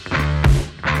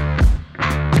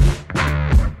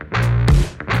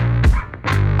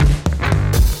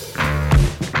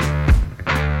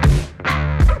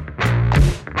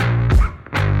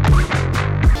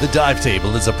 The Dive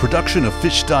Table is a production of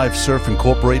Fish Dive Surf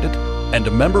Incorporated and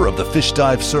a member of the Fish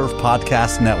Dive Surf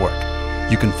Podcast Network.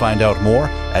 You can find out more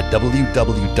at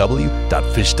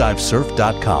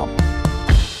www.fishdivesurf.com.